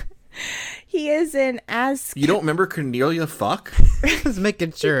 Okay. He is in You don't remember Cornelia Fuck? Just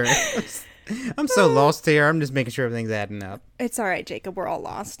making sure. I'm so lost here. I'm just making sure everything's adding up. It's all right, Jacob. We're all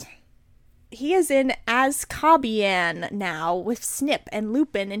lost. He is in Azkaban now with Snip and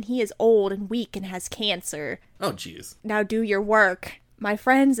Lupin, and he is old and weak and has cancer. Oh, jeez. Now do your work. My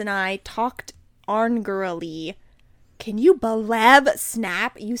friends and I talked angrily. Can you believe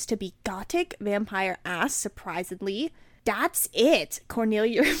Snap used to be gothic? Vampire asked surprisedly. That's it,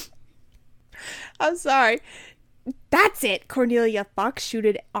 Cornelia. I'm sorry. That's it, Cornelia Fuck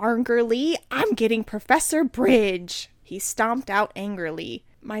shooted angrily. I'm getting Professor Bridge. He stomped out angrily.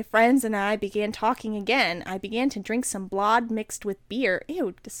 My friends and I began talking again. I began to drink some blood mixed with beer.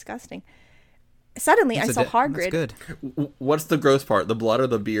 Ew, disgusting. Suddenly, I saw Hagrid. That's good. What's the gross part? The blood or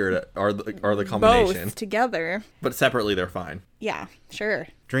the beer are the combination? Both together. But separately, they're fine. Yeah, sure.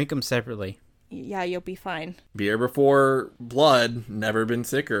 Drink them separately. Yeah, you'll be fine. Beer before blood, never been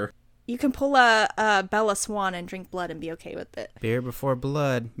sicker. You can pull a Bella Swan and drink blood and be okay with it. Beer before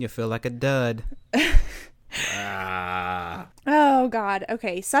blood. You feel like a dud. Ah. Oh, God.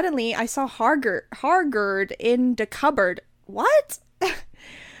 Okay, suddenly I saw Hagrid in the cupboard. What?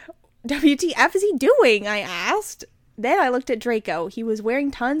 WTF is he doing? I asked. Then I looked at Draco. He was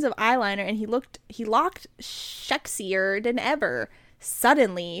wearing tons of eyeliner and he looked sexier than ever.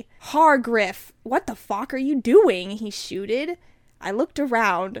 Suddenly, Hargriff, what the fuck are you doing? He shooted. I looked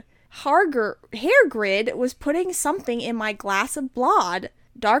around. Hagrid was putting something in my glass of blood.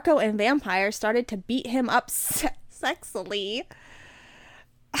 Darko and Vampire started to beat him up sexily.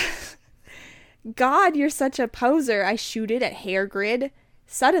 God, you're such a poser, I shooted at Hagrid.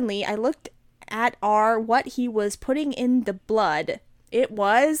 Suddenly, I looked at what he was putting in the blood. It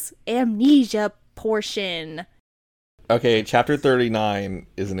was amnesia portion. Okay, chapter 39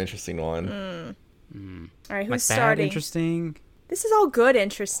 is an interesting one. All right, who's Like bad, starting? interesting. This is all good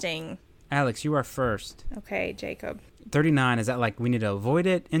interesting. Alex, you are first. Okay, Jacob. 39, is that like we need to avoid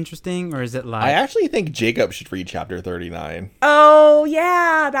it interesting? Or is it like... I actually think Jacob should read chapter 39. Oh,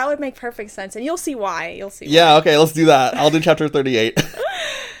 yeah, that would make perfect sense. And you'll see why. Yeah, okay, let's do that. I'll do chapter 38.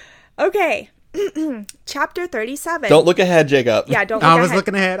 Okay. Chapter 37. Don't look ahead, Jacob. Yeah, don't look I was ahead.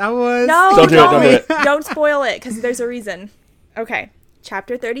 looking ahead. I was. No, Don't do it, don't do it. Don't spoil it, because there's a reason. Okay.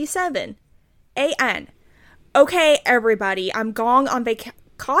 Chapter 37. A.N. Okay, everybody, I'm going on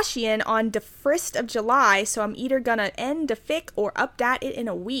vacation on the 1st of July, so I'm either gonna end the fic or update it in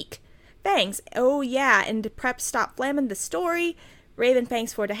a week. Thanks. Oh, yeah, and the prep stop flamming the story. Raven,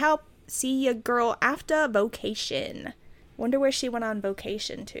 thanks for the help. See ya, girl, after vocation. Wonder where she went on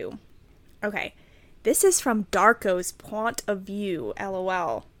vocation to. Okay. This is from Darko's point of view,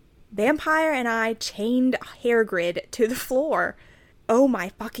 lol. Vampire and I chained Hagrid to the floor. Oh my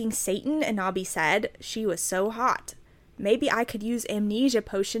fucking Satan, Anabi said. She was so hot. Maybe I could use amnesia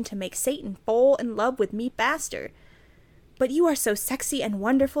potion to make Satan fall in love with me faster. But you are so sexy and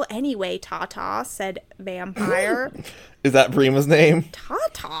wonderful anyway, Tata, said Vampire. Is that Prima's name?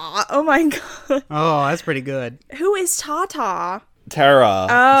 Tata? Oh my god. Oh, that's pretty good. Who is Tata? Tara.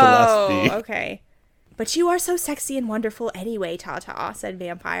 Oh, Celeste. okay. But you are so sexy and wonderful anyway, Tata, said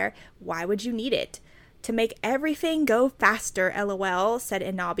Vampire. Why would you need it? To make everything go faster, lol, said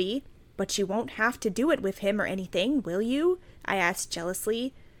Anabi. But you won't have to do it with him or anything, will you? I asked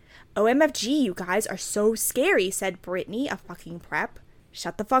jealously. OMFG, you guys are so scary, said Brittany, a fucking prep.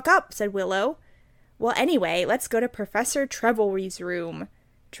 Shut the fuck up, said Willow. Well, anyway, let's go to Professor Trevelry's room.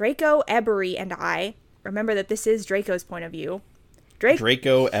 Draco, Ebery, and I. Remember that this is Draco's point of view.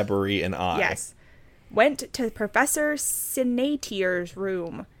 Draco, Ebery, and I. Yes. Went to Professor Sinatier's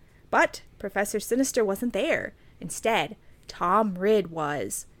room. But Professor Sinister wasn't there. Instead, Tom Ridd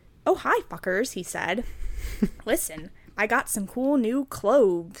was. Oh, hi, fuckers, he said. Listen, I got some cool new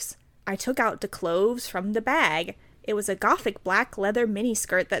clothes. I took out the clothes from the bag. It was a gothic black leather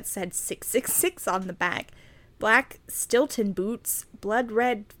miniskirt that said 666 on the back. Black Stilton boots, blood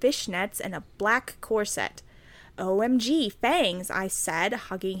red fishnets, and a black corset. OMG, Fangs, I said,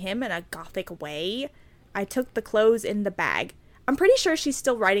 hugging him in a gothic way. I took the clothes in the bag. I'm pretty sure she's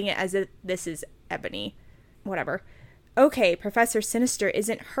still writing it as if this is Ebony. Whatever. Okay, Professor Sinister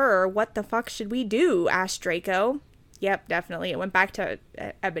isn't her. What the fuck should we do? Asked Draco. Yep, definitely. It went back to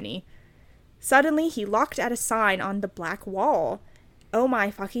Ebony. Suddenly, he looked at a sign on the black wall. Oh my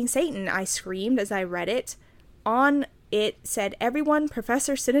fucking Satan, I screamed as I read it. On it said, everyone,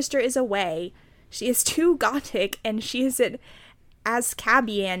 Professor Sinister is away. She is too gothic, and she is an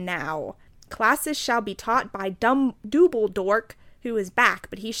Azkaban now. Classes shall be taught by Dumbledore, who is back,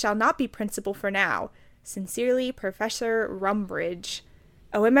 but he shall not be principal for now. Sincerely, Professor Rumbridge.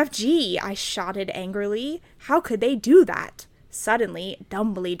 OMFG, I shouted angrily. How could they do that? Suddenly,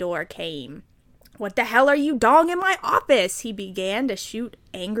 Dumbledore came. What the hell are you doing in my office? He began to shoot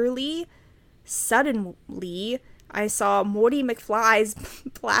angrily. Suddenly, I saw Morty McFly's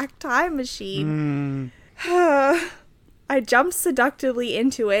black time machine. I jumped seductively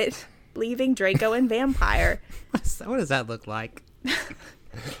into it, leaving Draco and Vampire. What does that look like?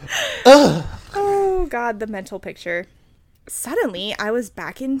 Oh, God, the mental picture. Suddenly, I was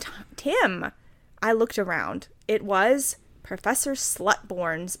back in Tim. I looked around. It was Professor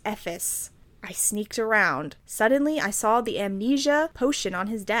Slutborn's Ephes. I sneaked around. Suddenly, I saw the amnesia potion on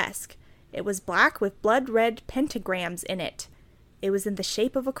his desk. It was black with blood-red pentagrams in it. It was in the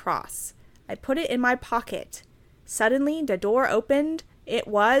shape of a cross. I put it in my pocket. Suddenly, the door opened. It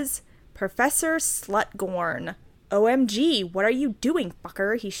was Professor Slutgorn. OMG, what are you doing,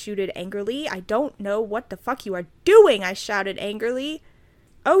 fucker? He shouted angrily. I don't know what the fuck you are doing, I shouted angrily.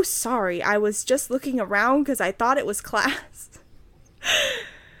 Oh, sorry, I was just looking around because I thought it was class.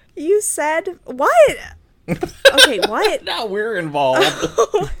 You said, what? Okay, what? Now we're involved.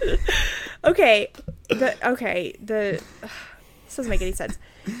 This doesn't make any sense.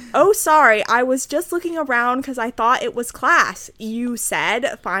 Oh, sorry, I was just looking around because I thought it was class, you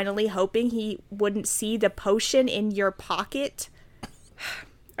said, finally hoping he wouldn't see the potion in your pocket.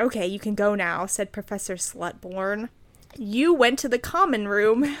 Okay, you can go now, said Professor Slutborn. You went to the common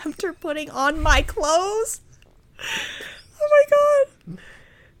room after putting on my clothes? Oh my god.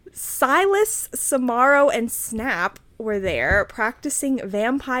 Silas, Samaro, and Snap were there practicing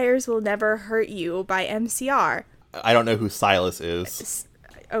Vampires Will Never Hurt You by MCR. I don't know who Silas is.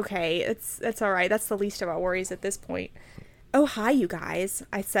 Okay, it's all right. That's the least of our worries at this point. Oh, hi, you guys,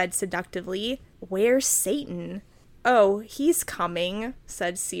 I said seductively. Where's Satan? Oh, he's coming,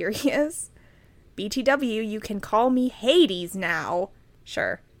 said Sirius. BTW, you can call me Hades now.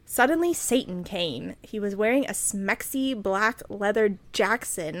 Sure. Suddenly, Satan came. He was wearing a smexy black leather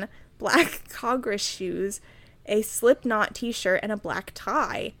Jackson, black Congress shoes, a Slipknot t-shirt, and a black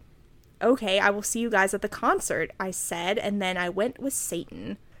tie. Okay, I will see you guys at the concert, I said, and then I went with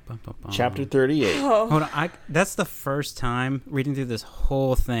Satan. Chapter 38. Hold on, that's the first time reading through this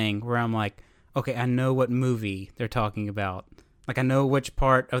whole thing where I'm like, okay, I know what movie they're talking about. Like, I know which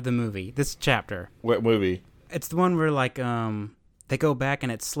part of the movie. This chapter. What movie? It's the one where, like, they go back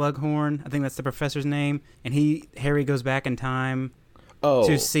and it's Slughorn. I think that's the professor's name. And Harry goes back in time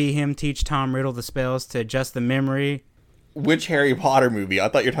to see him teach Tom Riddle the spells to adjust the memory. Which Harry Potter movie? I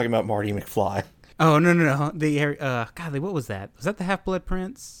thought you were talking about Marty McFly. Oh, no. The Harry, golly, what was that? Was that the Half-Blood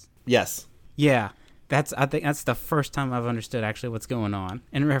Prince? Yes. Yeah. I think that's the first time I've understood actually what's going on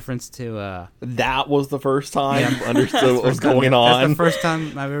in reference to that was the first time I understood what was going on. That's the first time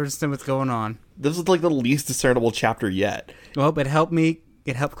I've ever understood what's going on. This was like the least discernible chapter yet. Well, but it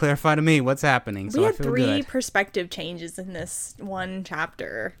helped clarify to me what's happening. So we I had feel 3 good. perspective changes in this one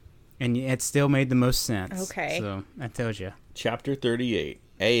chapter. And it still made the most sense. Okay. So I told you. Chapter 38.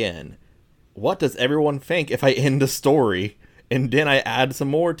 AN. What does everyone think if I end the story and then I add some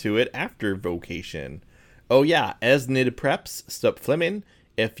more to it after vocation? Oh yeah, as nid preps, stop Fleming.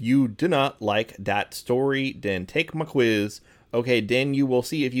 If you do not like that story, then take my quiz. Okay, then you will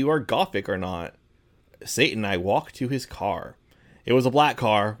see if you are gothic or not. Satan, I walked to his car. It was a black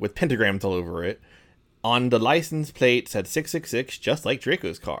car with pentagrams all over it. On the license plate said 666, just like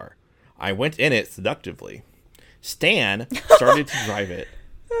Draco's car. I went in it seductively. Stan started to drive it.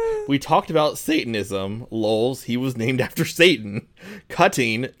 We talked about Satanism, lols, he was named after Satan,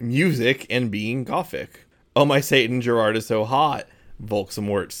 cutting, music, and being gothic. Oh my Satan, Gerard is so hot.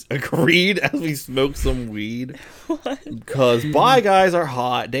 Volksamorts agreed as we smoked some weed. Because bi guys are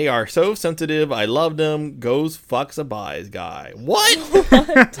hot. They are so sensitive. I love them. Goes fucks a bi's guy. What?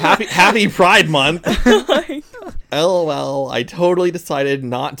 Happy Pride Month. LOL. I totally decided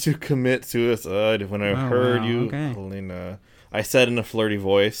not to commit suicide when I heard you. Okay. Helena. I said in a flirty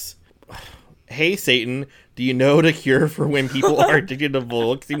voice. Hey Satan, do you know the cure for when people are addicted to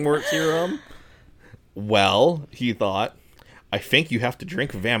Volksamort serum? Well, he thought, I think you have to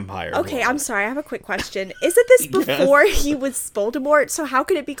drink vampire Okay, blood. I'm sorry, I have a quick question. Isn't this before he was Voldemort? So how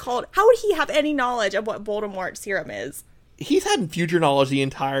could it be called... How would he have any knowledge of what Voldemort serum is? He's had future knowledge the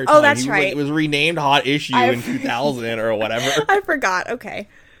entire time. Oh, that's He was, right. It was renamed Hot Issue in 2000 or whatever. I forgot, okay.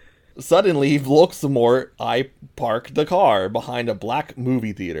 Suddenly, Volksamort, I parked the car behind a black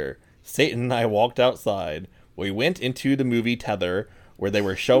movie theater. Satan and I walked outside. We went into the movie Tether, where they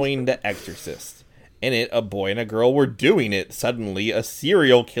were showing The Exorcist. In it, a boy and a girl were doing it. Suddenly, a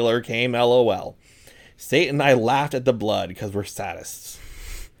serial killer came, LOL. Satan and I laughed at the blood because we're sadists.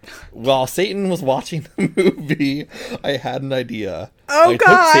 While Satan was watching the movie, I had an idea. Oh, I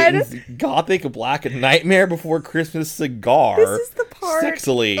God. took Satan's gothic black Nightmare Before Christmas cigar This is the part.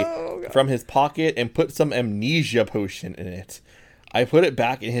 sexily Oh, God. from his pocket and put some amnesia potion in it. I put it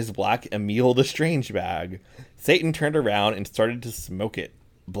back in his black Emil the Strange bag. Satan turned around and started to smoke it.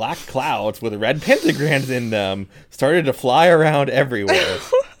 Black clouds with red pentagrams in them started to fly around everywhere.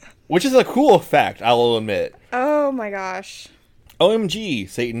 Which is a cool effect, I will admit. Oh my gosh. OMG,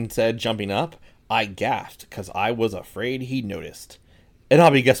 Satan said, jumping up. I gasped, because I was afraid he noticed. And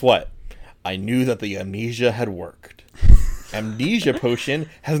Abby, guess what? I knew that the amnesia had worked. Amnesia potion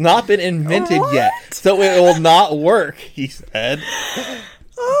has not been invented yet, so it will not work, he said.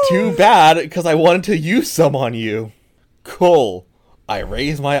 Too bad, because I wanted to use some on you. Cool. I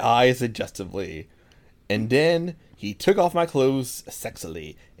raised my eyes suggestively. And then he took off my clothes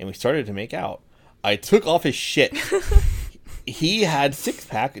sexily, and we started to make out. I took off his shit. He had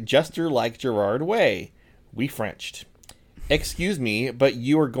six-pack jester like Gerard Way. We Frenched. Excuse me, but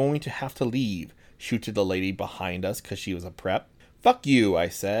you are going to have to leave, shooted the lady behind us because she was a prep. Fuck you, I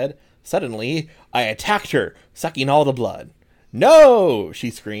said. Suddenly, I attacked her, sucking all the blood. No, she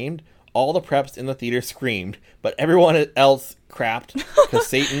screamed. All the preps in the theater screamed, but everyone else crapped because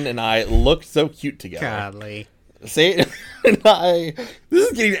Satan and I looked so cute together. Godly. Satan and I, this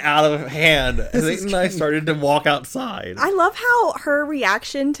is getting out of hand. Satan and I started to walk outside. I love how her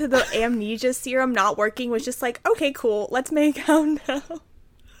reaction to the amnesia serum not working was just like, okay, cool, let's make out now.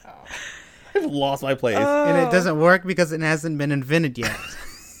 I've lost my place. And it doesn't work because it hasn't been invented yet.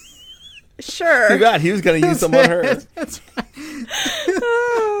 Sure. Too bad he was going to use some on her. That's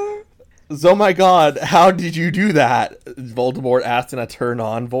right. So, my God, how did you do that? Voldemort asked in a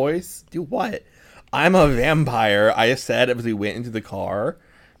turn-on voice. Do what? I'm a vampire, I said as we went into the car.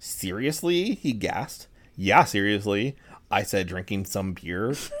 Seriously? He gasped. Yeah, seriously, I said, drinking some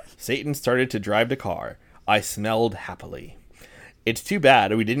beer. Satan started to drive the car. I smelled happily. It's too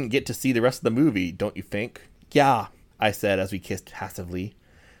bad we didn't get to see the rest of the movie, don't you think? Yeah, I said as we kissed passively.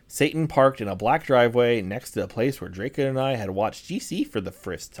 Satan parked in a black driveway next to the place where Draco and I had watched GC for the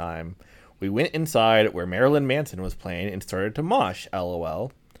first time. We went inside where Marilyn Manson was playing and started to mosh,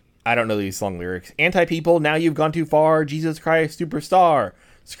 LOL. I don't know these song lyrics. Anti-people, now you've gone too far. Jesus Christ, superstar,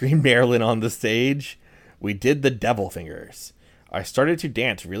 screamed Marilyn on the stage. We did the devil fingers. I started to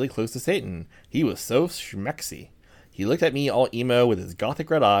dance really close to Satan. He was so schmexy. He looked at me all emo with his gothic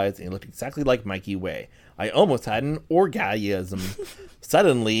red eyes and looked exactly like Mikey Way. I almost had an orgasm.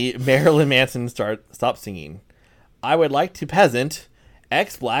 Suddenly, Marilyn Manson stopped singing. I would like to peasant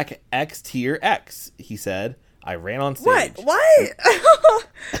X black X tier X, he said. I ran on stage. What?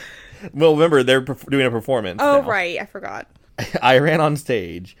 Well, remember, they're doing a performance. Oh, now. right. I forgot. I ran on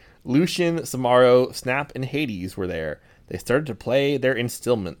stage. Lucian, Samaro, Snap, and Hades were there. They started to play their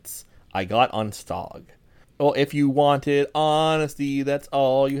instruments. I got on Stog. Well, if you wanted honesty, that's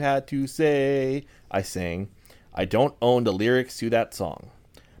all you had to say, I sang. I don't own the lyrics to that song.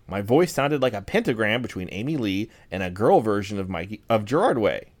 My voice sounded like a pentagram between Amy Lee and a girl version of Gerard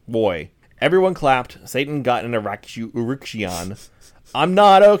Way. Boy. Everyone clapped. Satan got an erection. I'm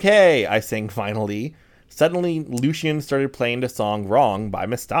not okay, I sang finally. Suddenly, Lucian started playing the song Wrong by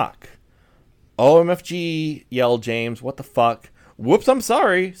Mistak. OMFG, yelled James. What the fuck? Whoops, I'm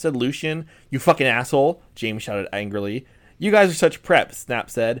sorry, said Lucian. You fucking asshole, James shouted angrily. You guys are such preps, Snap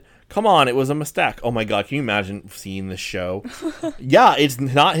said. Come on, it was a mistake. Oh my God, can you imagine seeing this show? Yeah, it's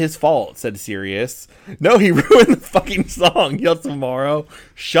not his fault, said Sirius. No, he ruined the fucking song, yelled Tomorrow.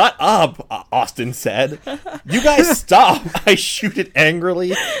 Shut up, Austin said. You guys stop, I shouted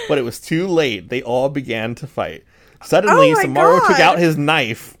angrily, but it was too late. They all began to fight. Suddenly, Samaro took out his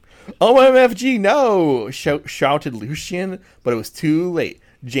knife. OMFG, no, shouted Lucian, but it was too late.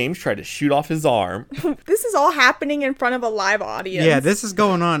 James tried to shoot off his arm. This is all happening in front of a live audience. Yeah, this is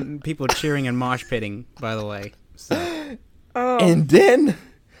going on. People cheering and mosh pitting, by the way. So. Oh. And then,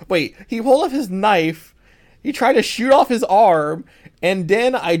 wait, he pulled off his knife. He tried to shoot off his arm. And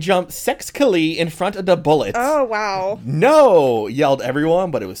then I jumped sexily in front of the bullets. Oh, wow. No, yelled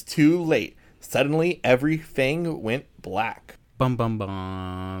everyone, but it was too late. Suddenly, everything went black. Bum, bum,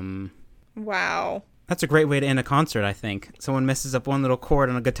 bum. Wow. That's a great way to end a concert, I think. Someone messes up one little chord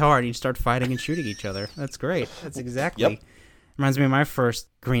on a guitar and you start fighting and shooting each other. That's great. That's exactly. Yep. Reminds me of my first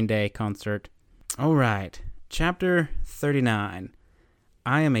Green Day concert. All right. Chapter 39.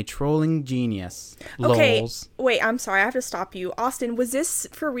 I am a trolling genius. Okay, Lols. wait, I'm sorry. I have to stop you. Austin, was this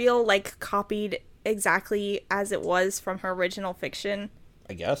for real, like, copied exactly as it was from her original fiction?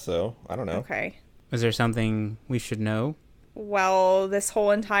 I guess so. I don't know. Okay. Is there something we should know? Well, this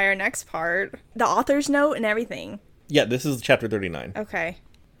whole entire next part. The author's note and everything. Yeah, this is chapter 39. Okay.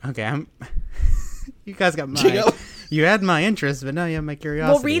 Okay, you guys got my... You had my interest, but now you have my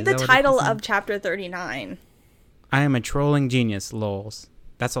curiosity. Well, read the title of chapter 39. I am a trolling genius, lols.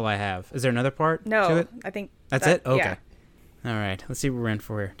 That's all I have. Is there another part to it? I think... That's it? Okay. Yeah. All right, let's see what we're in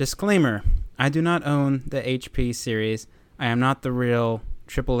for here. Disclaimer. I do not own the HP series. I am not the real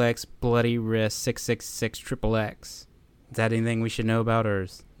XXX Bloody Wrist 666 XXX. Is that anything we should know about, or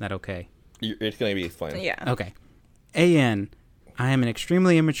is that okay? It's going to be explained. Yeah. Okay. AN. I am an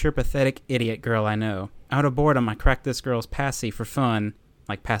extremely immature, pathetic idiot girl I know. Out of boredom, I cracked this girl's passy for fun,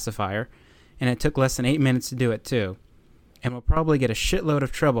 like pacifier, and it took less than 8 minutes to do it, too. And we'll probably get a shitload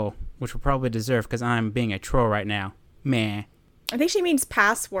of trouble, which we'll probably deserve because I'm being a troll right now. Meh. I think she means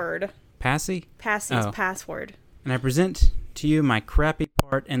password. Passy? Passy is password. And I present to you my crappy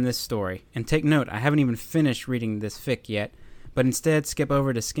part in this story. And take note, I haven't even finished reading this fic yet, but instead skip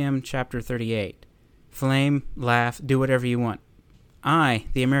over to skim chapter 38. Flame, laugh, do whatever you want. I,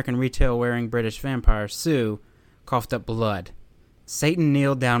 the American retail-wearing British vampire, Sue, coughed up blood. Satan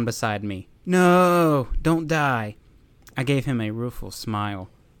kneeled down beside me. No, don't die. I gave him a rueful smile.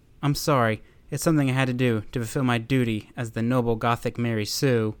 I'm sorry, it's something I had to do to fulfill my duty as the noble Gothic Mary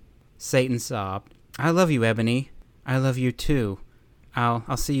Sue. Satan sobbed. I love you, Ebony. I love you too.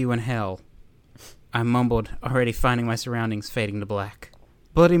 I'll see you in hell. I mumbled, already finding my surroundings fading to black.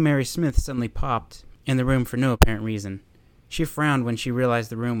 Bloody Mary Smith suddenly popped in the room for no apparent reason. She frowned when she realized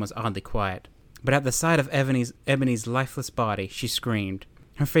the room was oddly quiet. But at the sight of Ebony's lifeless body, she screamed.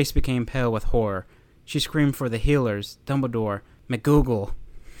 Her face became pale with horror. She screamed for the healers, Dumbledore, McGoogle,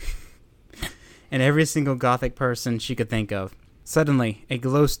 and every single Gothic person she could think of. Suddenly, a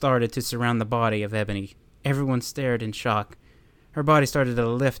glow started to surround the body of Ebony. Everyone stared in shock. Her body started to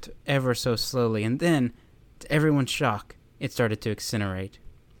lift ever so slowly, and then, to everyone's shock, it started to incinerate.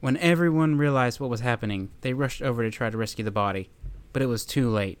 When everyone realized what was happening, they rushed over to try to rescue the body, but it was too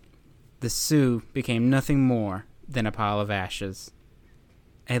late. The Sue became nothing more than a pile of ashes.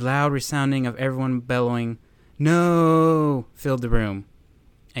 A loud resounding of everyone bellowing, "No!" filled the room.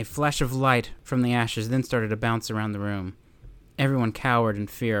 A flash of light from the ashes then started to bounce around the room. Everyone cowered in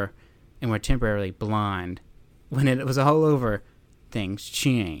fear and were temporarily blind. When it was all over, things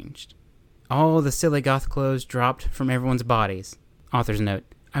changed. All the silly goth clothes dropped from everyone's bodies. Author's note.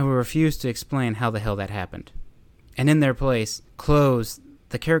 I will refuse to explain how the hell that happened. And in their place, clothes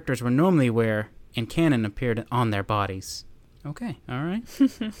the characters would normally wear in canon appeared on their bodies. Okay, alright.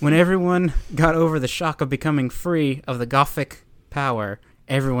 When everyone got over the shock of becoming free of the Gothic power,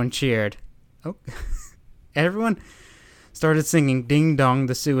 everyone cheered. Oh, everyone started singing Ding Dong,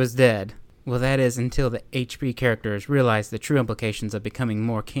 the Sue is dead. Well, that is until the HP characters realized the true implications of becoming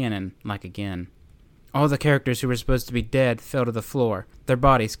more canon-like again. All the characters who were supposed to be dead fell to the floor, their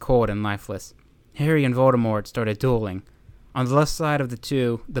bodies cold and lifeless. Harry and Voldemort started dueling. On the left side of the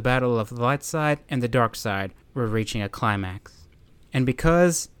two, the battle of the light side and the dark side were reaching a climax. And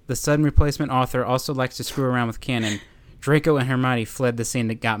because the sudden replacement author also likes to screw around with canon, Draco and Hermione fled the scene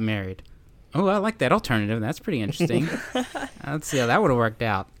that got married. Oh, I like that alternative. That's pretty interesting. Let's see how that would have worked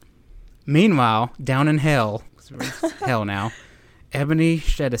out. Meanwhile, down in hell, hell now, Ebony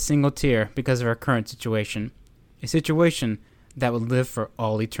shed a single tear because of her current situation. A situation that would live for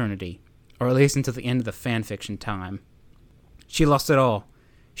all eternity, or at least until the end of the fanfiction time. She lost it all.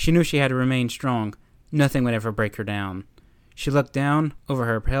 She knew she had to remain strong. Nothing would ever break her down. She looked down over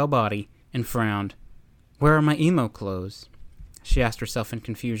her pale body and frowned. Where are my emo clothes? She asked herself in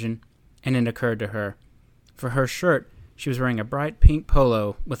confusion, and it occurred to her. For her shirt, she was wearing a bright pink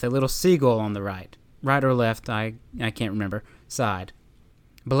polo with a little seagull on the right or left, I can't remember, side.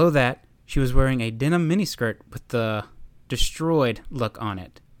 Below that, she was wearing a denim miniskirt with the destroyed look on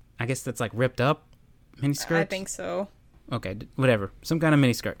it. I guess that's like ripped up miniskirt? I think so. Okay, whatever. Some kind of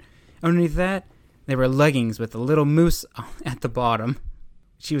miniskirt. Underneath that, there were leggings with a little moose at the bottom.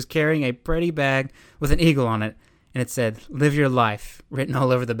 She was carrying a pretty bag with an eagle on it, and it said, "Live your life," written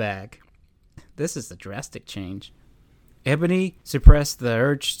all over the bag. This is a drastic change. Ebony suppressed the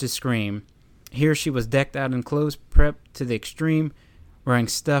urge to scream. Here she was decked out in clothes prepped to the extreme, wearing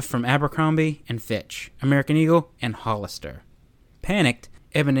stuff from Abercrombie and Fitch, American Eagle, and Hollister. Panicked,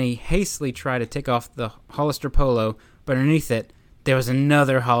 Ebony hastily tried to take off the Hollister polo, but underneath it, there was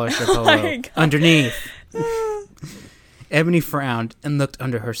another Hollister polo. Underneath. Ebony frowned and looked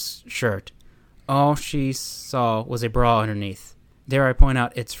under her shirt. All she saw was a bra underneath. Dare I point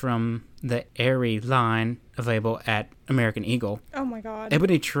out it's from the Aerie line available at American Eagle. Oh my god.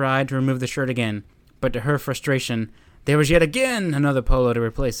 Ebony tried to remove the shirt again, but to her frustration, there was yet again another polo to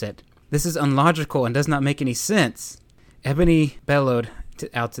replace it. This is unlogical and does not make any sense. Ebony bellowed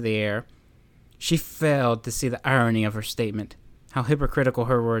out to the air. She failed to see the irony of her statement, how hypocritical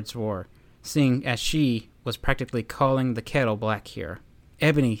her words were, seeing as she was practically calling the kettle black here.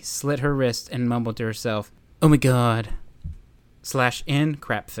 Ebony slit her wrist and mumbled to herself, "Oh my god." /N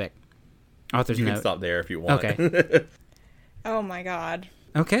crapfic. Author's You note. can stop there if you want. Okay. Oh my god.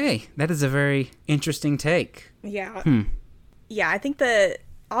 Okay, that is a very interesting take. Yeah. Yeah, I think that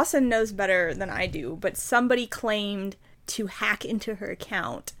Austin knows better than I do, but somebody claimed to hack into her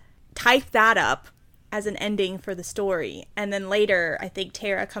account, type that up as an ending for the story, and then later I think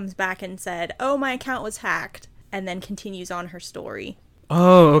Tara comes back and said, "Oh, my account was hacked," and then continues on her story.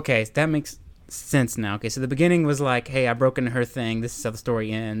 Oh, okay, that makes sense now. Okay, so the beginning was like, hey, I broke into her thing, this is how the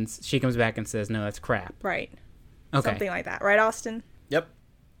story ends. She comes back and says, no, that's crap. Right. Okay. Something like that. Right, Austin? Yep.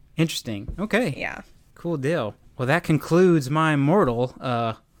 Interesting. Okay. Yeah. Cool deal. Well, that concludes my Immortal.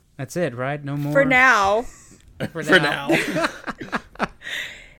 That's it, right? No more? For now. For For now. now.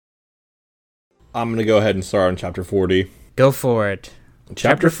 I'm going to go ahead and start on chapter 40. Go for it.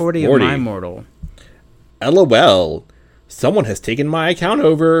 Chapter 40 of My Immortal. LOL. Someone has taken my account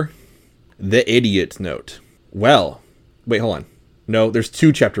over. The idiot's note. Well, wait, hold on. No, there's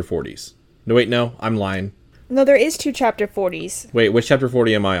 2 chapter 40s. No, wait, no, I'm lying. No, there is 2 chapter 40s. Wait, which chapter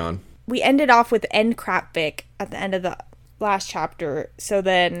 40 am I on? We ended off with N crapfic at the end of the last chapter. So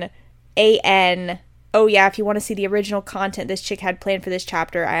then AN. Oh yeah, if you want to see the original content this chick had planned for this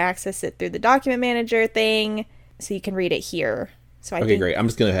chapter, I accessed it through the document manager thing, so you can read it here. So I Okay, great. I'm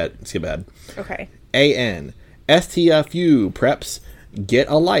just going to skip ahead. Okay. AN. STFU, preps. Get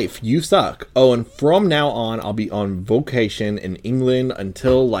a life. You suck. Oh, and from now on, I'll be on vacation in England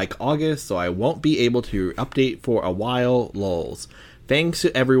until like August, so I won't be able to update for a while. Lols. Thanks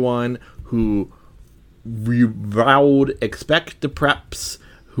to everyone who revowed expect the preps,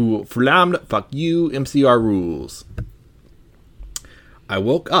 who flammed fuck you MCR rules. I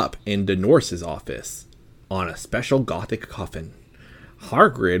woke up in the Norse's office on a special gothic coffin.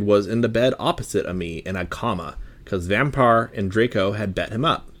 Hagrid was in the bed opposite of me in a coma, because Vampire and Draco had bet him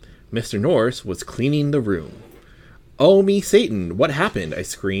up. Mr. Norse was cleaning the room. "Oh, me Satan, what happened?" I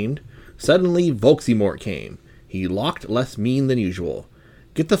screamed. Suddenly, Voldemort came. He looked less mean than usual.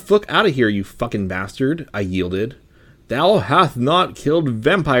 "Get the fuck out of here, you fucking bastard," I yielded. "Thou hast not killed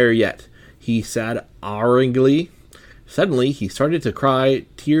Vampire yet," he said angrily. Suddenly, he started to cry,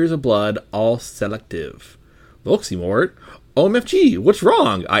 tears of blood, all selective. "Voldemort? OMFG, what's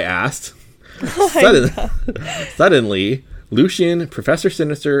wrong?" I asked. Suddenly, Lucian, Professor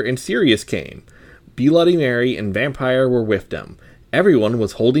Sinister, and Sirius came. Bloody Mary and Vampire were with them. Everyone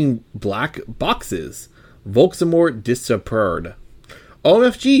was holding black boxes. Voldemort disappeared.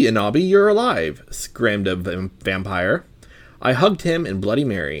 "OMFG, Anabi, you're alive," screamed a vampire. I hugged him and Bloody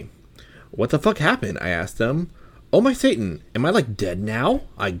Mary. "What the fuck happened?" I asked them. "Oh my Satan, am I like dead now?"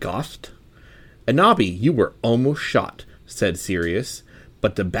 I gasped. "Anabi, you were almost shot," said Sirius.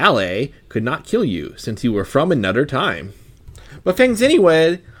 "But the ballet could not kill you, since you were from another time." "But thanks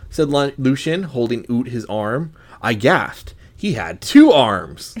anyway," said Lucian, holding out his arm. I gasped. He had 2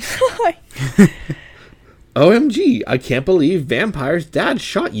 arms. "OMG, I can't believe Vampire's dad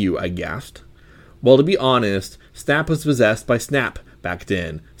shot you," I gasped. "Well, to be honest, Snap was possessed by Snap back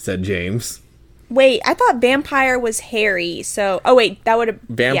then," said James. Wait, I thought Vampire was Harry, so... Oh, wait, that would have...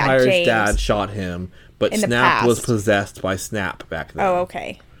 Vampire's James. dad shot him, but In the Snap was past. possessed by Snap back then. Oh,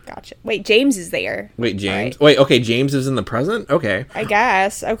 okay. Gotcha. Wait, James is there. Wait, James? Right. Wait, okay, James is in the present? Okay. I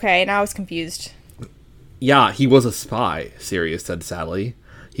guess. Okay, now I was confused. "Yeah, he was a spy," Sirius said sadly.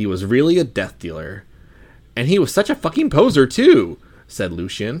 "He was really a death dealer. And he was such a fucking poser, too," said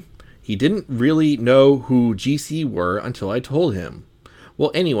Lucian. "He didn't really know who GC were until I told him.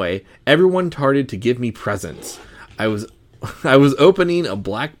 Well, anyway, everyone started to give me presents. I was opening a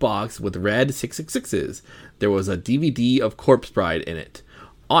black box with red 666s. There was a DVD of Corpse Bride in it.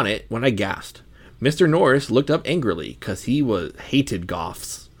 On it, when I gasped. Mr. Norris looked up angrily, cause he hated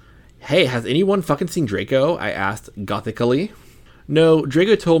goths. "Hey, has anyone fucking seen Draco?" I asked gothically. "No,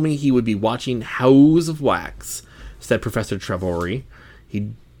 Draco told me he would be watching House of Wax," said Professor Trelawney. "He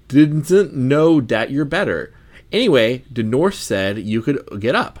didn't know that you're better. Anyway, the Norse said you could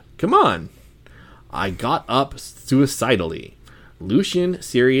get up. Come on." I got up suicidally. Lucian,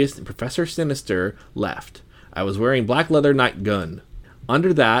 Sirius, and Professor Sinister left. I was wearing black leather nightgown.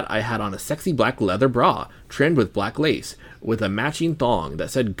 Under that, I had on a sexy black leather bra, trimmed with black lace, with a matching thong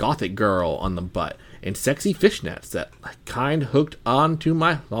that said Gothic Girl on the butt, and sexy fishnets that kind hooked onto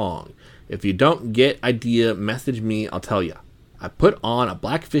my thong. If you don't get idea, message me, I'll tell ya. I put on a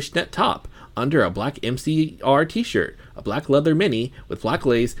black fishnet top, under a black MCR t-shirt, a black leather mini with black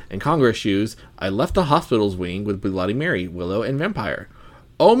lace and Congress shoes. I left the hospital's wing with Bloody Mary, Willow, and Vampire.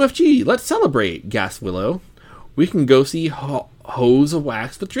 OMFG, let's celebrate, gasped Willow. We can go see Hose of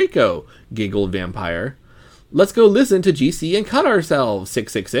Wax with Draco, giggled Vampire. Let's go listen to GC and cut ourselves,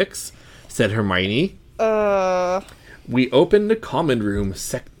 666, said Hermione. We opened the common room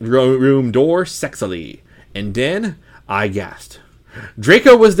room door sexily, and then I gasped.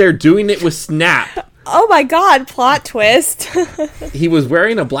 Draco was there doing it with Snap. Oh my god, plot twist. He was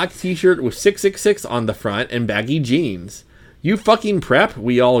wearing a black t-shirt with 666 on the front and baggy jeans. You fucking prep,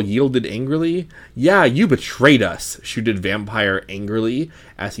 we all yielded angrily. Yeah, you betrayed us, shooted Vampire angrily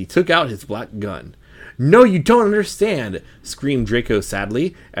as he took out his black gun. No, you don't understand, screamed Draco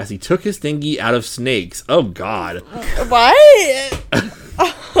sadly as he took his thingy out of Snake's. Oh god. What?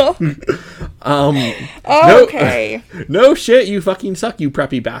 Okay. No shit, you fucking suck, you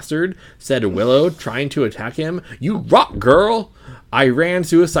preppy bastard, said Willow, trying to attack him. You rock, girl. I ran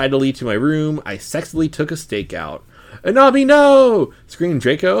suicidally to my room. I sexily took a stake out. Anabi, no! Screamed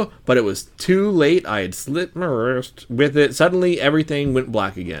Draco, but it was too late. I had slit my wrist. With it, suddenly everything went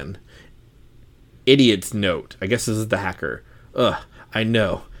black again. Idiot's note. I guess this is the hacker. Ugh, I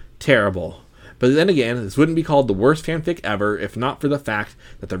know. Terrible. But then again, this wouldn't be called the worst fanfic ever if not for the fact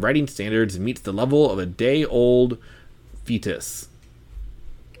that the writing standards meets the level of a day-old fetus.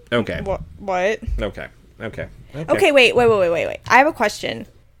 Okay. What? Okay. Okay, wait. I have a question.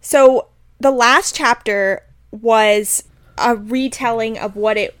 So, the last chapter was a retelling of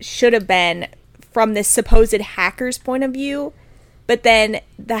what it should have been from this supposed hacker's point of view, but then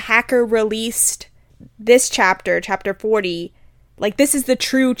the hacker released this chapter 40. Like, this is the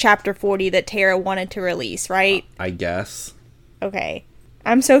true chapter 40 that Tara wanted to release, right? I guess. Okay.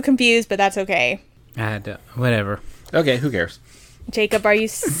 I'm so confused, but that's okay. Whatever. Okay, who cares? Jacob, are you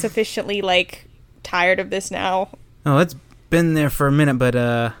sufficiently, tired of this now? Oh, it's been there for a minute,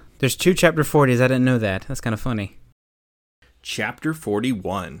 but, there's 2 chapter 40s. I didn't know that. That's kind of funny. Chapter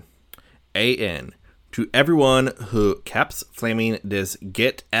 41. AN. To everyone who keeps flaming this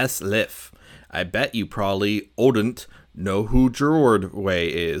get s liff, I bet you probably oldn't know who Gerard Way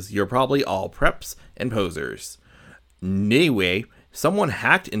is. You're probably all preps and posers. Anyway, someone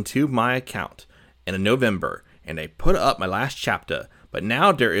hacked into my account in November, and they put up my last chapter, but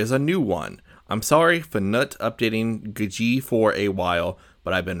now there is a new one. I'm sorry for not updating G for a while,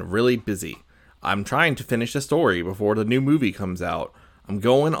 but I've been really busy. I'm trying to finish the story before the new movie comes out. I'm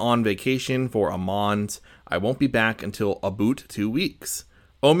going on vacation for a month. I won't be back until about 2 weeks.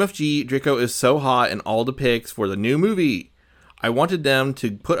 OMFG, Draco is so hot in all the pics for the new movie. I wanted them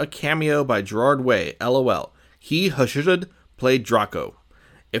to put a cameo by Gerard Way, LOL. He should play Draco.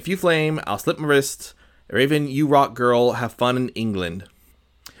 If you flame, I'll slip my wrist. Raven, you rock girl, have fun in England.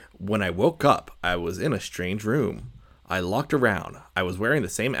 When I woke up, I was in a strange room. I looked around. I was wearing the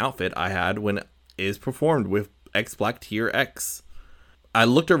same outfit I had when is performed with X Black Tier X. I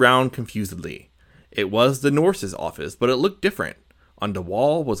looked around confusedly. It was the Norse's office, but it looked different. On the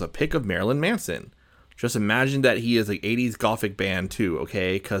wall was a pic of Marilyn Manson. Just imagine that he is an 80s gothic band too,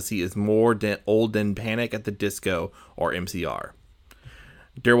 okay? Because he is more old than Panic at the Disco or MCR.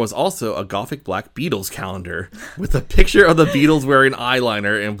 There was also a gothic black Beatles calendar with a picture of the Beatles wearing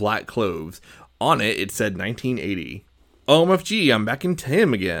eyeliner and black clothes. On it, it said 1980. OMFG, I'm back in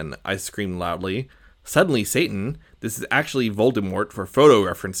Tim again, I screamed loudly. Suddenly, Satan, this is actually Voldemort for photo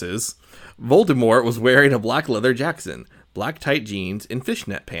references. Voldemort was wearing a black leather jacket, black tight jeans, and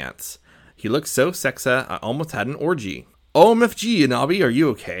fishnet pants. He looked so sexy, I almost had an orgy. OMFG, Anabi, are you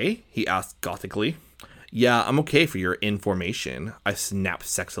okay? He asked gothically. Yeah, I'm okay for your information, I snapped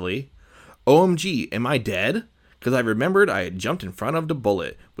sexily. OMG, am I dead? Because I remembered I had jumped in front of the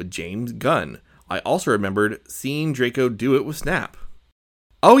bullet with James' gun. I also remembered seeing Draco do it with Snap.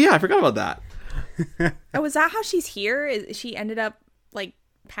 Oh yeah, I forgot about that. Oh, is that how she's here? She ended up,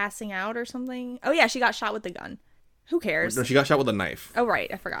 passing out or something? Oh yeah, she got shot with the gun. Who cares? No, she got shot with a knife. Oh right,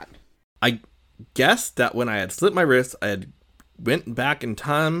 I forgot. I guessed that when I had slit my wrist, I had went back in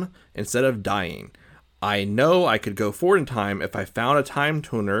time instead of dying. I know I could go forward in time if I found a time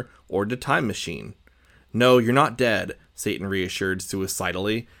tuner or the time machine. No, you're not dead, Satan reassured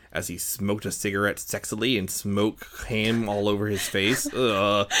suicidally as he smoked a cigarette sexily and smoke came all over his face.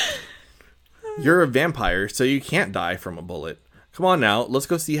 Ugh. You're a vampire, so you can't die from a bullet. Come on now, let's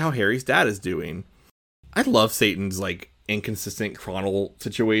go see how Harry's dad is doing. I love Satan's, inconsistent chronal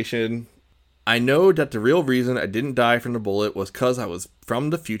situation. I know that the real reason I didn't die from the bullet was because I was from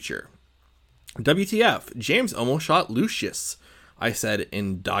the future. WTF, James almost shot Lucius, I said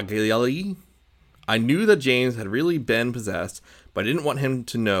indignantly. I knew that James had really been possessed, but I didn't want him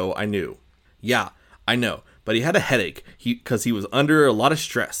to know I knew. Yeah, I know, but he had a headache because he was under a lot of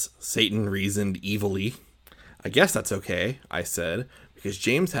stress, Satan reasoned evilly. I guess that's okay, I said, because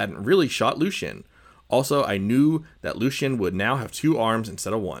James hadn't really shot Lucian. Also, I knew that Lucian would now have 2 arms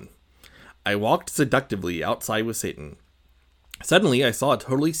instead of 1. I walked seductively outside with Satan. Suddenly, I saw a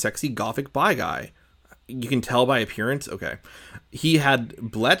totally sexy gothic bi guy. You can tell by appearance? Okay. He had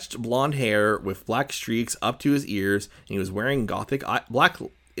bleached blonde hair with black streaks up to his ears, and he was wearing gothic black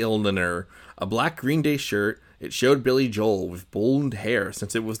liner, a black Green Day shirt. It showed Billy Joel with blonde hair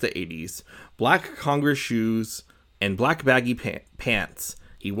since it was the 80s, black Converse shoes, and black baggy pants.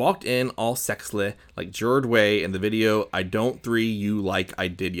 He walked in all sexy, like Gerard Way in the video I Don't 3 You Like I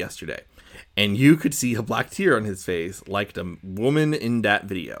Did Yesterday. And you could see a black tear on his face, like the woman in that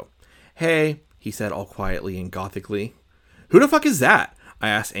video. Hey, he said all quietly and gothically. Who the fuck is that? I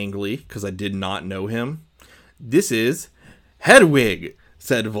asked angrily, because I did not know him. This is Hedwig,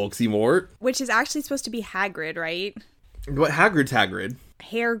 said Volksymort. Which is actually supposed to be Hagrid, right? What, Hagrid's Hagrid?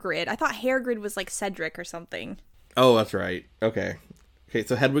 Hairgrid. I thought Hairgrid was like Cedric or something. Oh, that's right. Okay,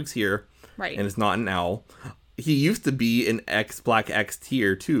 so Hedwig's here. Right. And it's not an owl. He used to be an Black X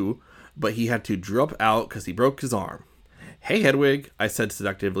tier too, but he had to drop out because he broke his arm. Hey, Hedwig, I said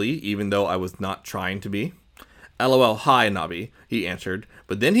seductively, even though I was not trying to be. LOL, hi, Nobby, he answered,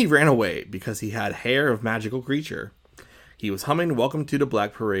 but then he ran away because he had hair of magical creature. He was humming Welcome to the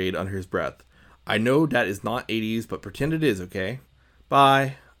Black Parade under his breath. I know that is not 80s, but pretend it is, okay?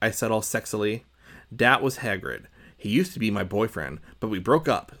 Bye, I said all sexily. Dat was Hagrid. He used to be my boyfriend, but we broke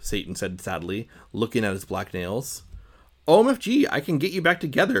up, Satan said sadly, looking at his black nails. OMFG, I can get you back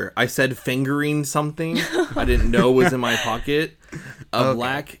together, I said, fingering something I didn't know was in my pocket. A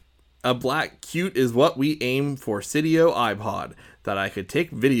black cute is what we aim for Cydio iPod that I could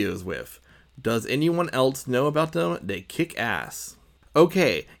take videos with. Does anyone else know about them? They kick ass.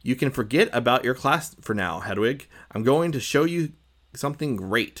 Okay, you can forget about your class for now, Hedwig. I'm going to show you something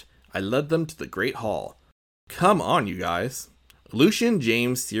great. I led them to the Great Hall. Come on, you guys. Lucian,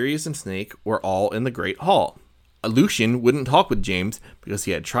 James, Sirius, and Snake were all in the Great Hall. Lucian wouldn't talk with James because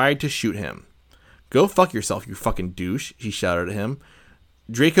he had tried to shoot him. Go fuck yourself, you fucking douche, she shouted at him.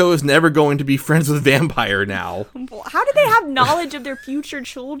 Draco is never going to be friends with Vampire now. How do they have knowledge of their future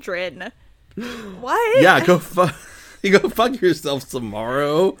children? What? Yeah, go fuck yourself,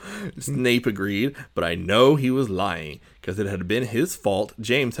 Samaro. Snape agreed, but I know he was lying because it had been his fault.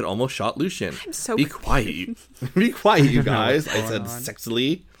 James had almost shot Lucian. I'm so Be quiet. Be quiet, you guys, I said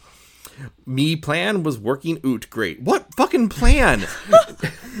sexily. Me plan was working out great. What fucking plan?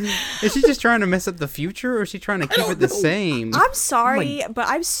 Is she just trying to mess up the future, or is she trying to keep it the same? I'm sorry, but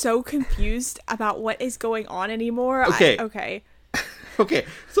I'm so confused about what is going on anymore. Okay. Okay. Okay,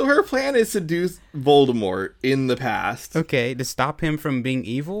 so her plan is seduce Voldemort in the past. Okay, to stop him from being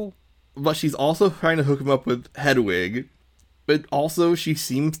evil? But she's also trying to hook him up with Hedwig. But also she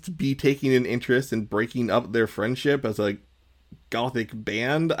seems to be taking an interest in breaking up their friendship as a gothic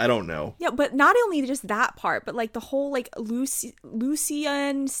band. I don't know. Yeah, but not only just that part, but like the whole like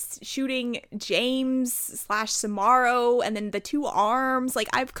Lucian shooting James / Samaro and then the 2 arms. Like,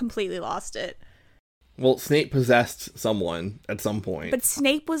 I've completely lost it. Well, Snape possessed someone at some point. But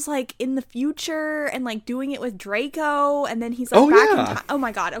Snape was like in the future and like doing it with Draco, and then he's like back in time. Oh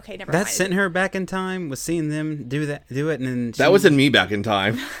my god, okay, never mind. That sent her back in time, was seeing them do it, and then that was in Me Back in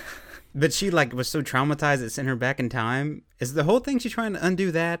Time. But she like was so traumatized it sent her back in time. Is the whole thing she's trying to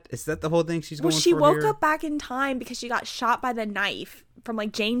undo that? Is that the whole thing she's going for here? Well, she woke up back in time because she got shot by the knife from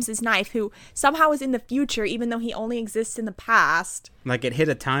like James's knife, who somehow is in the future even though he only exists in the past. Like it hit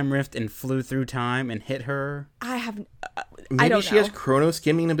a time rift and flew through time and hit her. I don't know. Maybe she has chrono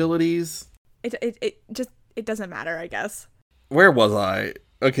skimming abilities. It doesn't matter, I guess. Where was I?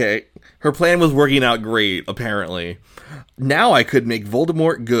 Okay, her plan was working out great, apparently. Now I could make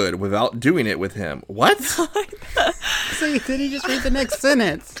Voldemort good without doing it with him. What? See, did he just read the next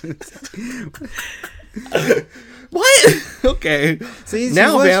sentence? What? Okay. See, she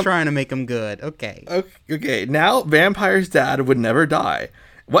now was trying to make him good. Okay. Okay, now Vampire's dad would never die.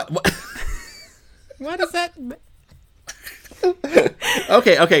 What? What is that?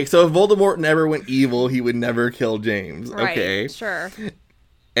 Okay, so if Voldemort never went evil, he would never kill James. Right, okay. Sure.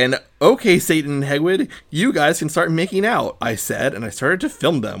 And okay, Satan and Hagrid, you guys can start making out, I said, and I started to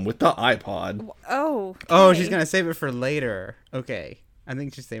film them with the iPod. Oh. Okay. Oh, she's going to save it for later. Okay. I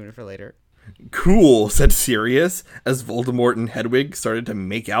think she's saving it for later. Cool, said Sirius, as Voldemort and Hedwig started to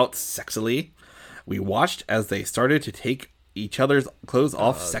make out sexily. We watched as they started to take each other's clothes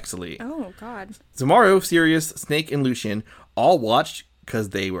off sexily. Oh, God. Zamaro, Sirius, Snake, and Lucian all watched because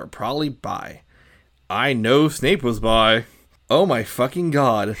they were probably bi. I know Snape was bi. Oh my fucking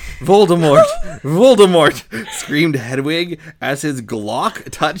god. Voldemort! Voldemort! Screamed Hedwig as his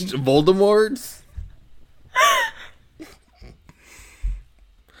Glock touched Voldemort's.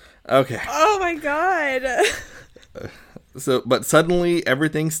 Okay. Oh my god. But suddenly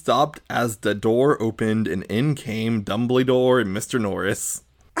everything stopped as the door opened and in came Dumbledore and Mr. Norris.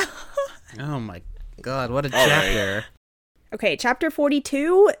 Oh my god, what a chapter. Okay, chapter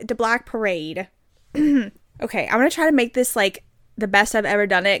 42, The Black Parade. Okay, I'm gonna try to make this like the best I've ever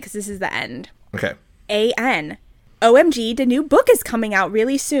done it because this is the end. Okay. AN. OMG, the new book is coming out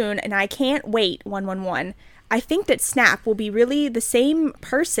really soon and I can't wait. 111. I think that Snap will be really the same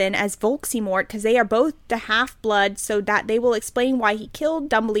person as Volksymort because they are both the half-blood, so that they will explain why he killed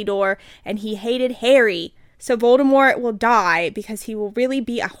Dumbledore and he hated Harry. So Voldemort will die because he will really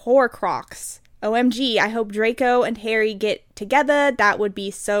be a Horcrux. OMG, I hope Draco and Harry get together. That would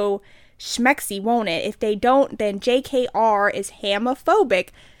be so schmexy, won't it? If they don't, then JKR is homophobic.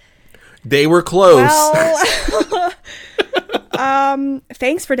 They were close. Well,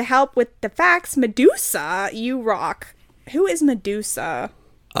 thanks for the help with the facts. Medusa, you rock. Who is Medusa?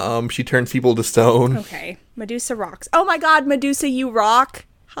 She turns people to stone. Okay, Medusa rocks. Oh my god, Medusa, you rock.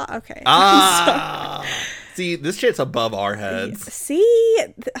 Huh, okay. See, this shit's above our heads. See,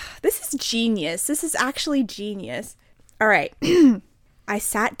 this is genius. This is actually genius. All right. I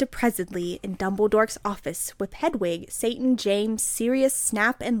sat depressedly in Dumbledore's office with Hedwig, Satan, James, Sirius,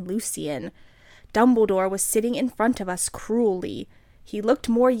 Snap, and Lucian. Dumbledore was sitting in front of us cruelly. He looked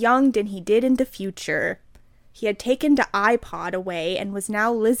more young than he did in the future. He had taken the iPod away and was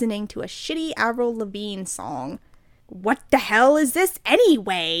now listening to a shitty Avril Lavigne song. What the hell is this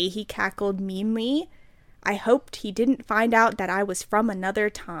anyway? He cackled meanly. I hoped he didn't find out that I was from another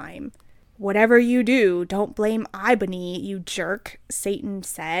time. Whatever you do, don't blame Ibony, you jerk, Satan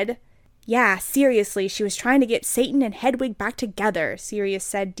said. Yeah, seriously, she was trying to get Satan and Hedwig back together, Sirius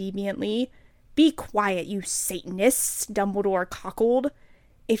said deviantly. Be quiet, you Satanists, Dumbledore cockled.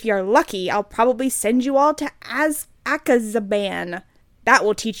 If you're lucky, I'll probably send you all to Azkaban. That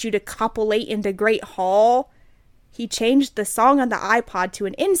will teach you to copulate in the Great Hall. He changed the song on the iPod to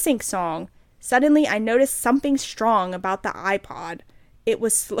an NSYNC song. Suddenly, I noticed something strong about the iPod. It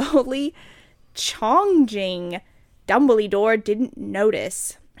was slowly changing. Dumbledore didn't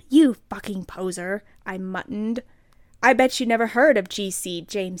notice. You fucking poser, I muttered. I bet you never heard of GC,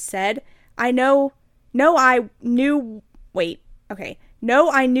 James said. I knew what the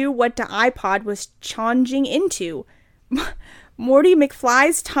iPod was changing into. Morty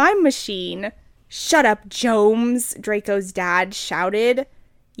McFly's time machine. Shut up, Jones, Draco's dad shouted.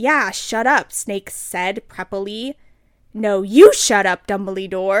 Yeah, shut up, Snake said preppily. No, you shut up,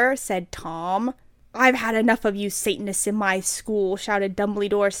 Dumbledore, said Tom. I've had enough of you Satanists in my school, shouted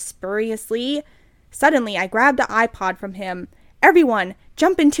Dumbledore spuriously. Suddenly, I grabbed the iPod from him. Everyone,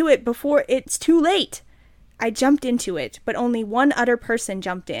 jump into it before it's too late. I jumped into it, but only one other person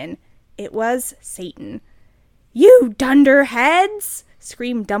jumped in. It was Satan. You dunderheads!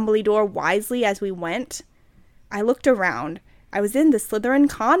 Screamed Dumbledore wisely as we went. I looked around. I was in the Slytherin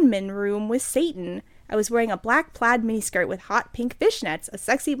conman room with Satan. I was wearing a black plaid miniskirt with hot pink fishnets, a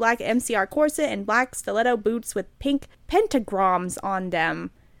sexy black MCR corset, and black stiletto boots with pink pentagrams on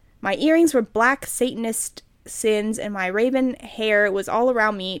them. My earrings were black Satanist sins, and my raven hair was all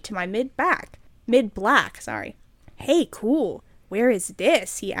around me to my mid-black. Hey, cool. Where is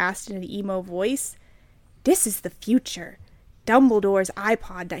this? He asked in an emo voice. This is the future. Dumbledore's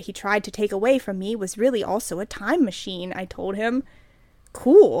iPod that he tried to take away from me was really also a time machine, I told him.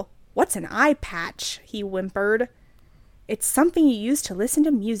 Cool. What's an eye patch? He whimpered. It's something you use to listen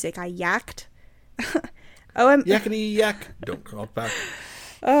to music, I yacked. Yakety yak. Don't call back.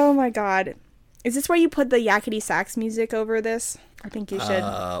 Oh my god. Is this where you put the yakety sax music over this? I think you should.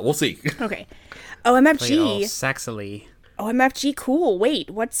 We'll see. Okay. Play all OMFG. saxily. OMFG, cool. Wait,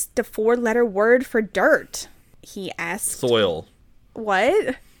 what's the 4-letter word for dirt? He asked. Soil.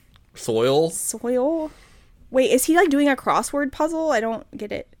 What? Soil? Soil? Wait, is he like doing a crossword puzzle? I don't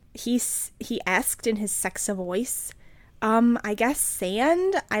get it. He asked in his sexy voice. I guess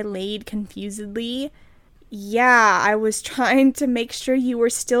sand? I laid confusedly. Yeah, I was trying to make sure you were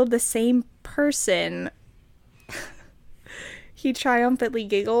still the same person. He triumphantly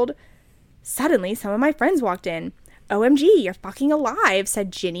giggled. Suddenly, some of my friends walked in. OMG, you're fucking alive,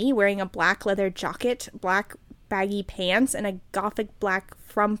 said Ginny, wearing a black leather jacket, black baggy pants, and a gothic black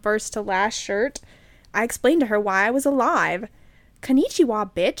from first to last shirt. I explained to her why I was alive.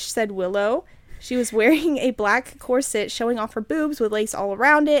 Konnichiwa, bitch, said Willow. She was wearing a black corset showing off her boobs with lace all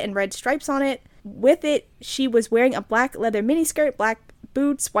around it and red stripes on it. With it, she was wearing a black leather miniskirt, black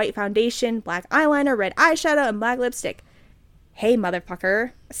boots, white foundation, black eyeliner, red eyeshadow, and black lipstick. "Hey,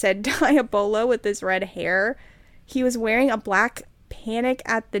 motherfucker," said Diabolo with his red hair. He was wearing a black Panic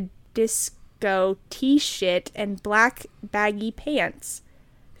at the Disco t-shirt and black baggy pants.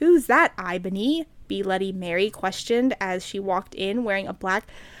 "Who's that, Ibony?" Bloody Mary questioned as she walked in wearing a black...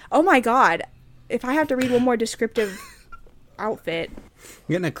 Oh my god. If I have to read one more descriptive outfit. I'm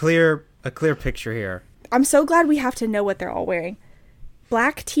getting a clear picture here. I'm so glad we have to know what they're all wearing.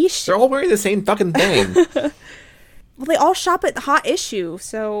 Black t-shirt. They're all wearing the same fucking thing. Well, they all shop at the Hot Issue,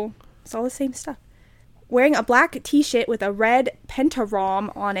 so it's all the same stuff. Wearing a black t-shirt with a red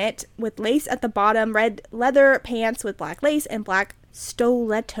pentagram on it, with lace at the bottom, red leather pants with black lace, and black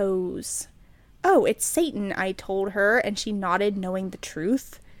stilettos. "Oh, it's Satan," I told her, and she nodded, knowing the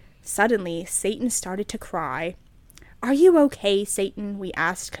truth. Suddenly, Satan started to cry. "Are you okay, Satan?" we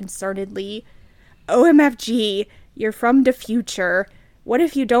asked concernedly. "OMFG, you're from the future. What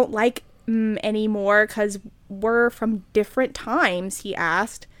if you don't like anymore, 'cause we're from different times?" he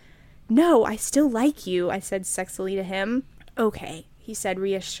asked. "No, I still like you," I said sexily to him. "Okay," he said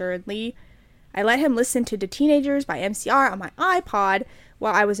reassuredly. I let him listen to The Teenagers by MCR on my iPod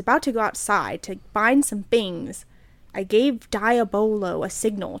while I was about to go outside to bind some things. I gave Diabolo a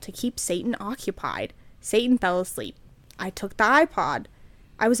signal to keep Satan occupied. Satan fell asleep. I took the iPod.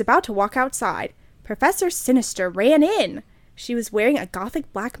 I was about to walk outside. Professor Sinister ran in. She was wearing a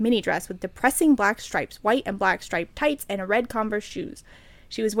gothic black mini dress with depressing black stripes, white and black striped tights, and a red Converse shoes.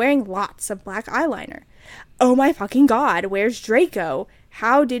 She was wearing lots of black eyeliner. "Oh my fucking god, where's Draco?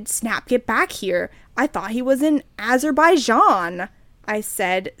 How did Snap get back here? I thought he was in Azerbaijan," I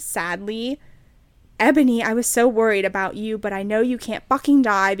said sadly. "Ebony, I was so worried about you, but I know you can't fucking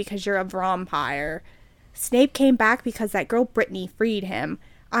die because you're a vampire. Snape came back because that girl Brittany freed him.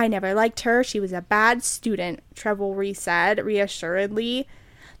 I never liked her. She was a bad student," Trevelry said reassuredly.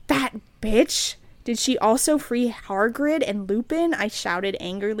 "That bitch! Did she also free Hagrid and Lupin?" I shouted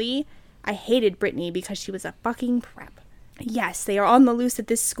angrily. I hated Brittany because she was a fucking prep. "Yes, they are on the loose at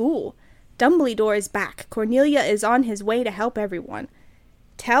this school. Dumbledore is back. Cornelia is on his way to help everyone.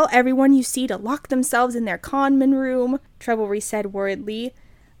 Tell everyone you see to lock themselves in their conman room," Trevelry said worriedly.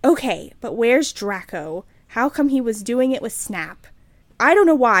 "Okay, but where's Draco? How come he was doing it with Snap?" "I don't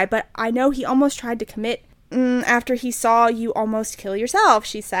know why, but I know he almost tried to commit after he saw you almost kill yourself,"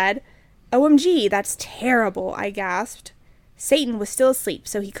 she said. "OMG, that's terrible," I gasped. Satan was still asleep,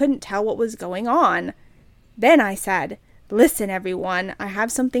 so he couldn't tell what was going on. Then I said, "Listen, everyone, I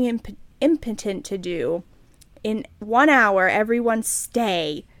have something impotent to do. In 1 hour, everyone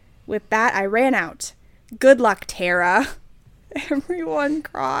stay." With that, I ran out. "Good luck, Tara." Everyone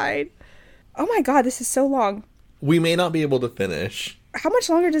cried. Oh my god, this is so long. We may not be able to finish. How much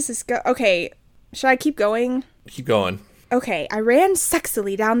longer does this go? Okay, should I keep going? Keep going. Okay, I ran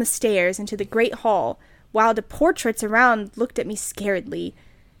sexily down the stairs into the great hall, while the portraits around looked at me scaredly.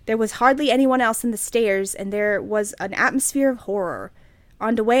 There was hardly anyone else in the stairs, and there was an atmosphere of horror.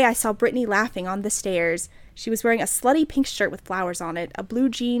 On the way, I saw Brittany laughing on the stairs. She was wearing a slutty pink shirt with flowers on it, a blue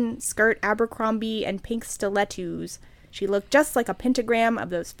jean skirt, Abercrombie, and pink stilettos. She looked just like a pentagram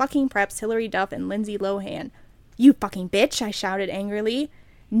of those fucking preps Hilary Duff and Lindsay Lohan. "You fucking bitch," I shouted angrily.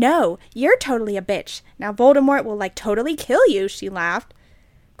 "No, you're totally a bitch. Now Voldemort will, totally kill you," she laughed.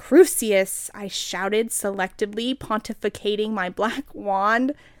 "Crucius," I shouted selectively, pontificating my black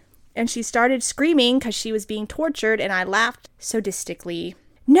wand. And she started screaming because she was being tortured, and I laughed sadistically.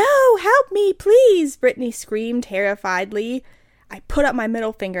 "No, help me, please," Brittany screamed terrifiedly. I put up my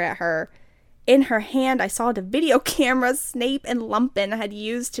middle finger at her. In her hand, I saw the video camera Snape and Lupin had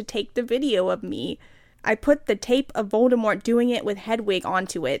used to take the video of me. I put the tape of Voldemort doing it with Hedwig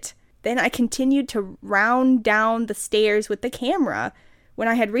onto it. Then I continued to round down the stairs with the camera. When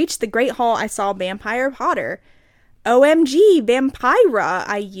I had reached the Great Hall, I saw Vampire Potter. "OMG, Vampira,"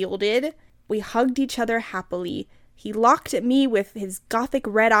 I yielded. We hugged each other happily. He looked at me with his gothic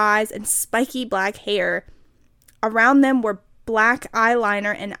red eyes and spiky black hair. Around them were black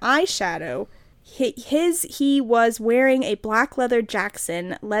eyeliner and eyeshadow. He was wearing a black leather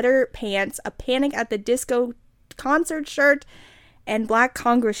Jackson, leather pants, a Panic at the Disco concert shirt, and black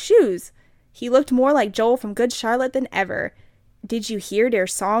Congress shoes. He looked more like Joel from Good Charlotte than ever. "Did you hear their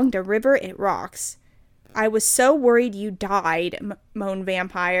song, The River It Rocks?" "I was so worried you died," moaned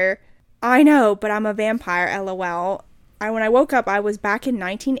Vampire. "I know, but I'm a vampire, lol. When I woke up, I was back in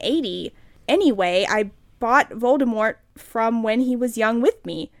 1980. Anyway, I bought Voldemort from when he was young with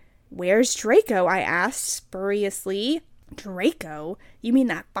me." "Where's Draco?" I asked spuriously. "Draco? You mean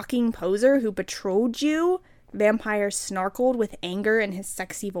that fucking poser who betrayed you?" Vampire snarkled with anger in his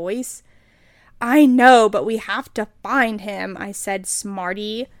sexy voice. "I know, but we have to find him," I said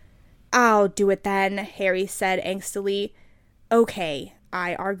smarty. "I'll do it then," Harry said angstily. Okay,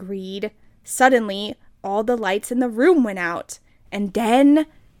 I agreed. Suddenly, all the lights in the room went out. And then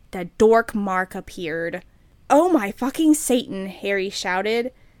the dork Mark appeared. Oh my fucking Satan, Harry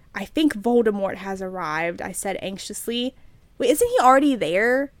shouted. I think Voldemort has arrived, I said anxiously. Wait, isn't he already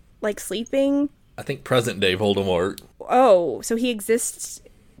there? Like sleeping? I think present day Voldemort. Oh, so he exists.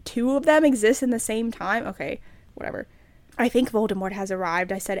 Two of them exist in the same time? Okay, whatever. I think Voldemort has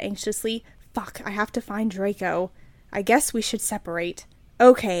arrived, I said anxiously. Fuck, I have to find Draco. I guess we should separate.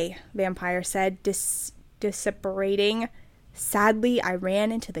 Okay, Vampire said, separating. Sadly, I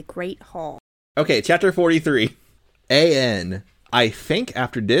ran into the Great Hall. Okay, chapter 43. A.N. I think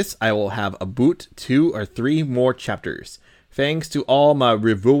after this, I will have about 2 or 3 more chapters. Thanks to all my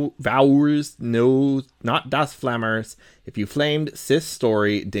reviewers, no, not das flammers. If you flamed sis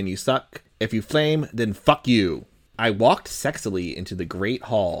story, then you suck. If you flame, then fuck you. I walked sexily into the Great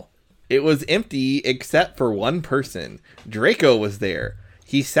Hall. It was empty except for one person. Draco was there.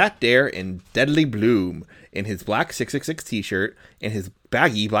 He sat there in deadly bloom, in his black 666 t-shirt and his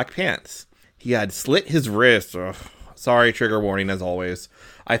baggy black pants. He had slit his wrist. Ugh. Sorry, trigger warning as always.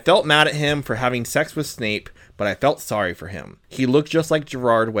 I felt mad at him for having sex with Snape, but I felt sorry for him. He looked just like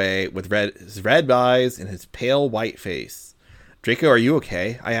Gerard Way, with his red eyes and his pale white face. Draco, are you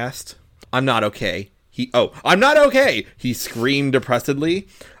okay? I asked. I'm not okay. I'm not okay! He screamed depressedly.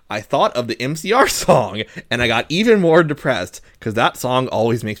 I thought of the MCR song, and I got even more depressed, because that song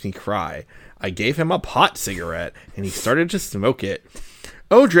always makes me cry. I gave him a pot cigarette, and he started to smoke it.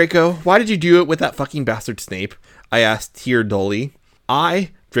 Oh, Draco, why did you do it with that fucking bastard Snape? I asked tear dully.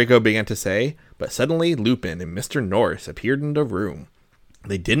 Draco began to say, but suddenly Lupin and Mr. Norris appeared in the room.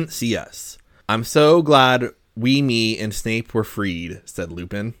 They didn't see us. I'm so glad me, and Snape were freed, said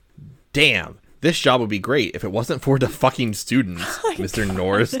Lupin. Damn, this job would be great if it wasn't for the fucking students, Mr.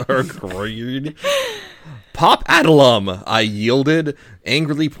 Norris agreed. Pop Adulum, I yielded,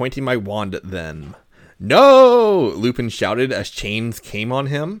 angrily pointing my wand at them. No! Lupin shouted as chains came on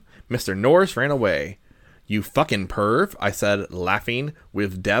him. Mr. Norris ran away. You fucking perv, I said, laughing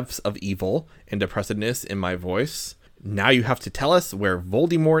with depths of evil and depressedness in my voice. Now you have to tell us where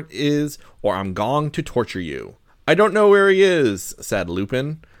Voldemort is, or I'm going to torture you. I don't know where he is, said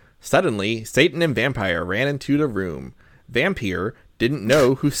Lupin. Suddenly, Satan and Vampire ran into the room. Vampire didn't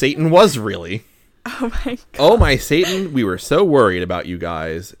know who Satan was really. Oh my god. Oh my Satan, we were so worried about you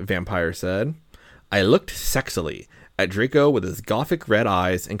guys, Vampire said. I looked sexily at Draco with his gothic red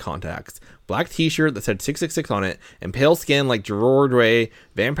eyes and contacts, black t-shirt that said 666 on it, and pale skin like Gerard Way,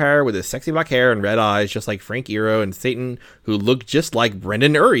 Vampire with his sexy black hair and red eyes just like Frank Iero, and Satan who looked just like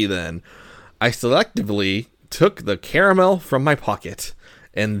Brendan Urie then. I selectively took the caramel from my pocket,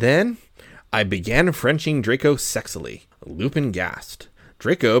 and then I began Frenching Draco sexily. Lupin gasped.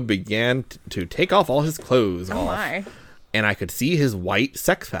 Draco began to take off all his clothes and I could see his white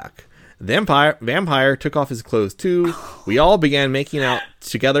sex pack. Vampire took off his clothes too. We all began making out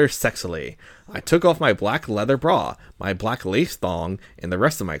together sexily. I took off my black leather bra, my black lace thong, and the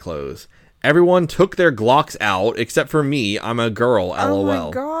rest of my clothes. Everyone took their Glocks out except for me. I'm a girl, lol. Oh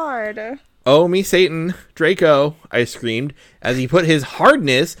my god. Oh, me Satan, Draco, I screamed as he put his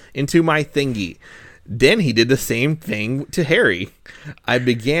hardness into my thingy. Then he did the same thing to Harry. I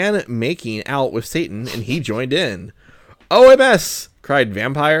began making out with Satan and he joined in. OMS, cried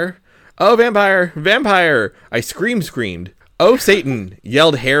Vampire. Oh, Vampire, Vampire, I screamed. Oh, Satan,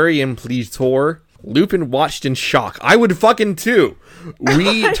 yelled Harry in pleator. Lupin watched in shock. I would fucking too.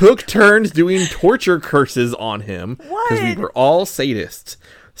 We took turns doing torture curses on him because we were all sadists.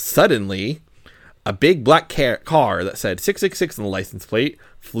 Suddenly, a big black car that said 666 on the license plate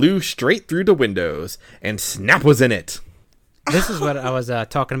flew straight through the windows, and Snap was in it. This is what I was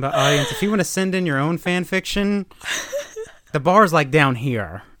talking about, audience. If you want to send in your own fan fiction, the bar's like down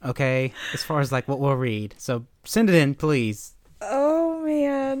here, okay? As far as like what we'll read. So send it in, please. Oh,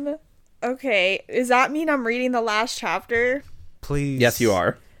 man. Okay, does that mean I'm reading the last chapter? Please. Yes, you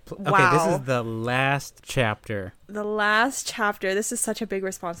are. Okay, Wow. this is the last chapter. The last chapter. This is such a big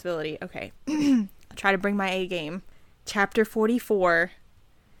responsibility. Okay. I'll try to bring my A game. Chapter 44.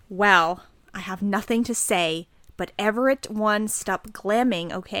 Well, I have nothing to say, but Everett one stop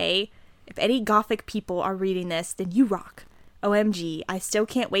glamming, okay? If any gothic people are reading this, then you rock. OMG, I still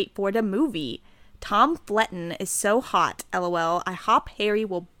can't wait for the movie. Tom Fletton is so hot, lol. I hop Harry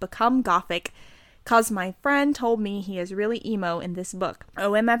will become gothic, cause my friend told me he is really emo in this book.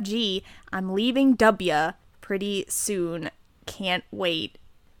 OMFG, I'm leaving W pretty soon. Can't wait.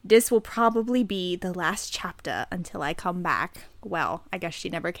 This will probably be the last chapter until I come back. Well, I guess she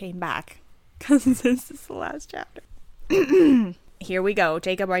never came back, cause this is the last chapter. Here we go.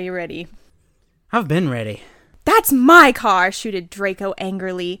 Jacob, are you ready? I've been ready. That's my car, shouted Draco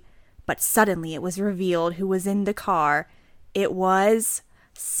angrily. But suddenly it was revealed who was in the car. It was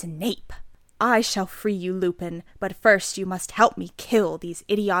Snape. I shall free you, Lupin, but first you must help me kill these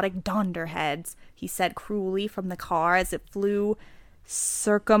idiotic Donderheads, he said cruelly from the car as it flew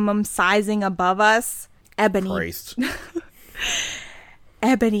circumcising above us. Christ.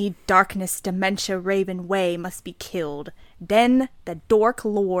 Ebony, Darkness, Dementia, Raven Way must be killed. Then the Dork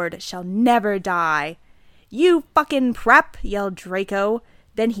Lord shall never die. You fucking prep, yelled Draco.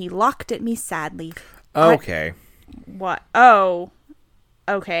 Then he looked at me sadly. Okay. What? Oh.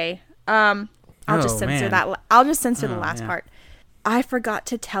 Okay. I'll just Oh, censor man. that. I'll just censor the last yeah. part. I forgot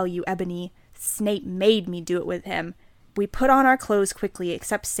to tell you, Ebony. Snape made me do it with him. We put on our clothes quickly,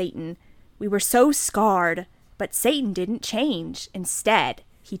 except Satan. We were so scarred, but Satan didn't change. Instead,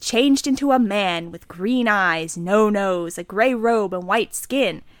 he changed into a man with green eyes, no nose, a gray robe, and white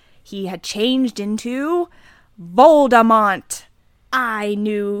skin. He had changed into Voldemort. I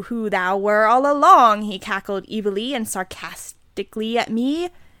knew who thou were all along, he cackled evilly and sarcastically at me.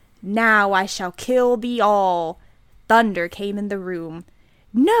 Now I shall kill thee all. Thunder came in the room.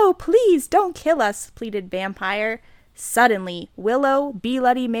 No, please, don't kill us, pleaded Vampire. Suddenly, Willow,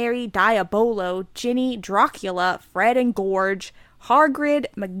 Bloody Mary, Diabolo, Ginny, Dracula, Fred and Gorge, Hagrid,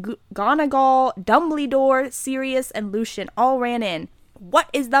 McGonagall, Dumbledore, Sirius, and Lucian all ran in. What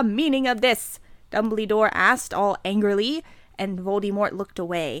is the meaning of this? Dumbledore asked all angrily, and Voldemort looked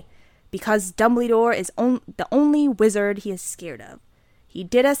away. Because Dumbledore is the only wizard he is scared of. He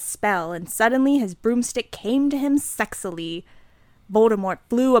did a spell, and suddenly his broomstick came to him sexily. Voldemort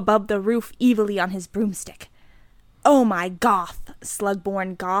flew above the roof evilly on his broomstick. Oh my goth,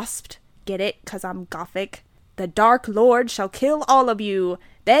 Slugborn gasped. Get it? 'Cause I'm gothic. The Dark Lord shall kill all of you.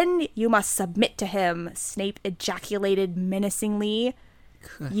 Then you must submit to him, Snape ejaculated menacingly.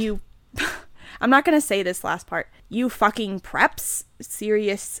 Good. You... I'm not gonna say this last part. You fucking preps,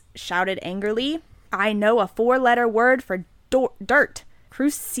 Sirius shouted angrily. I know a 4-letter word for dirt.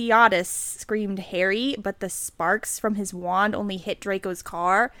 Cruciatus, screamed Harry, but the sparks from his wand only hit Draco's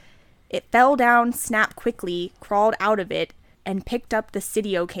car. It fell down, snapped quickly, crawled out of it, and picked up the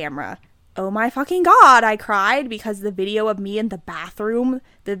Cydio camera. Oh my fucking god, I cried, because the video of me in the bathroom,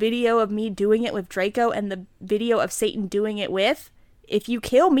 the video of me doing it with Draco, and the video of Satan doing it with... If you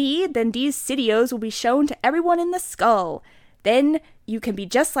kill me, then these Cydios will be shown to everyone in the skull. Then you can be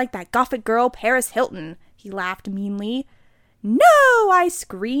just like that gothic girl, Paris Hilton, he laughed meanly. No, I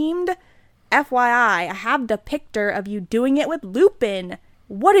screamed. FYI, I have the picture of you doing it with Lupin.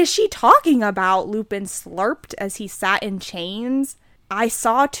 What is she talking about? Lupin slurped as he sat in chains. I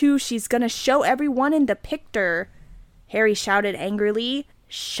saw too, she's gonna show everyone in the picture. Harry shouted angrily.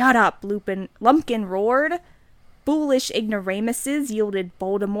 Shut up, Lumpkin roared. Foolish ignoramuses, yielded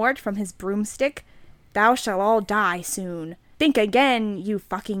Voldemort from his broomstick. Thou shalt all die soon. Think again, you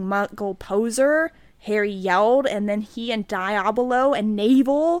fucking muggle poser, Harry yelled, and then he and Diabolo and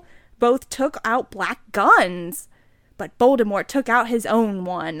Navel both took out black guns. But Voldemort took out his own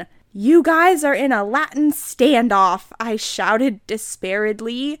one. You guys are in a Latin standoff, I shouted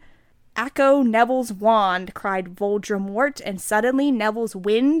despairedly. Echo Neville's wand, cried Voldemort, and suddenly Neville's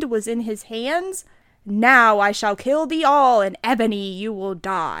wind was in his hands. Now I shall kill thee all, and Ebony, you will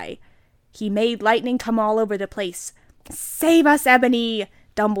die. He made lightning come all over the place. Save us, Ebony,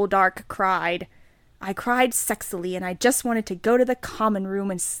 Dumbledore cried. I cried sexily, and I just wanted to go to the common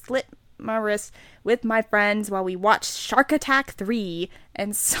room and slit my wrists with my friends while we watched Shark Attack 3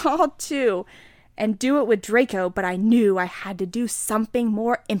 and Saw 2 and do it with Draco, but I knew I had to do something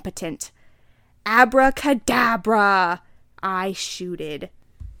more impotent. Abracadabra, I shooted.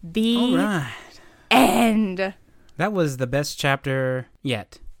 The All right. end. That was the best chapter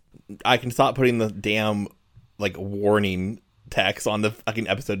yet. I can stop putting the damn, warning text on the fucking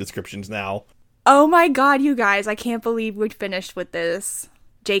episode descriptions now. Oh my god, you guys, I can't believe we finished with this.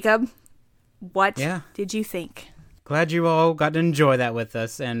 Jacob, what did you think? Glad you all got to enjoy that with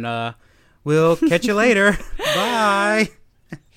us, and we'll catch you later. Bye.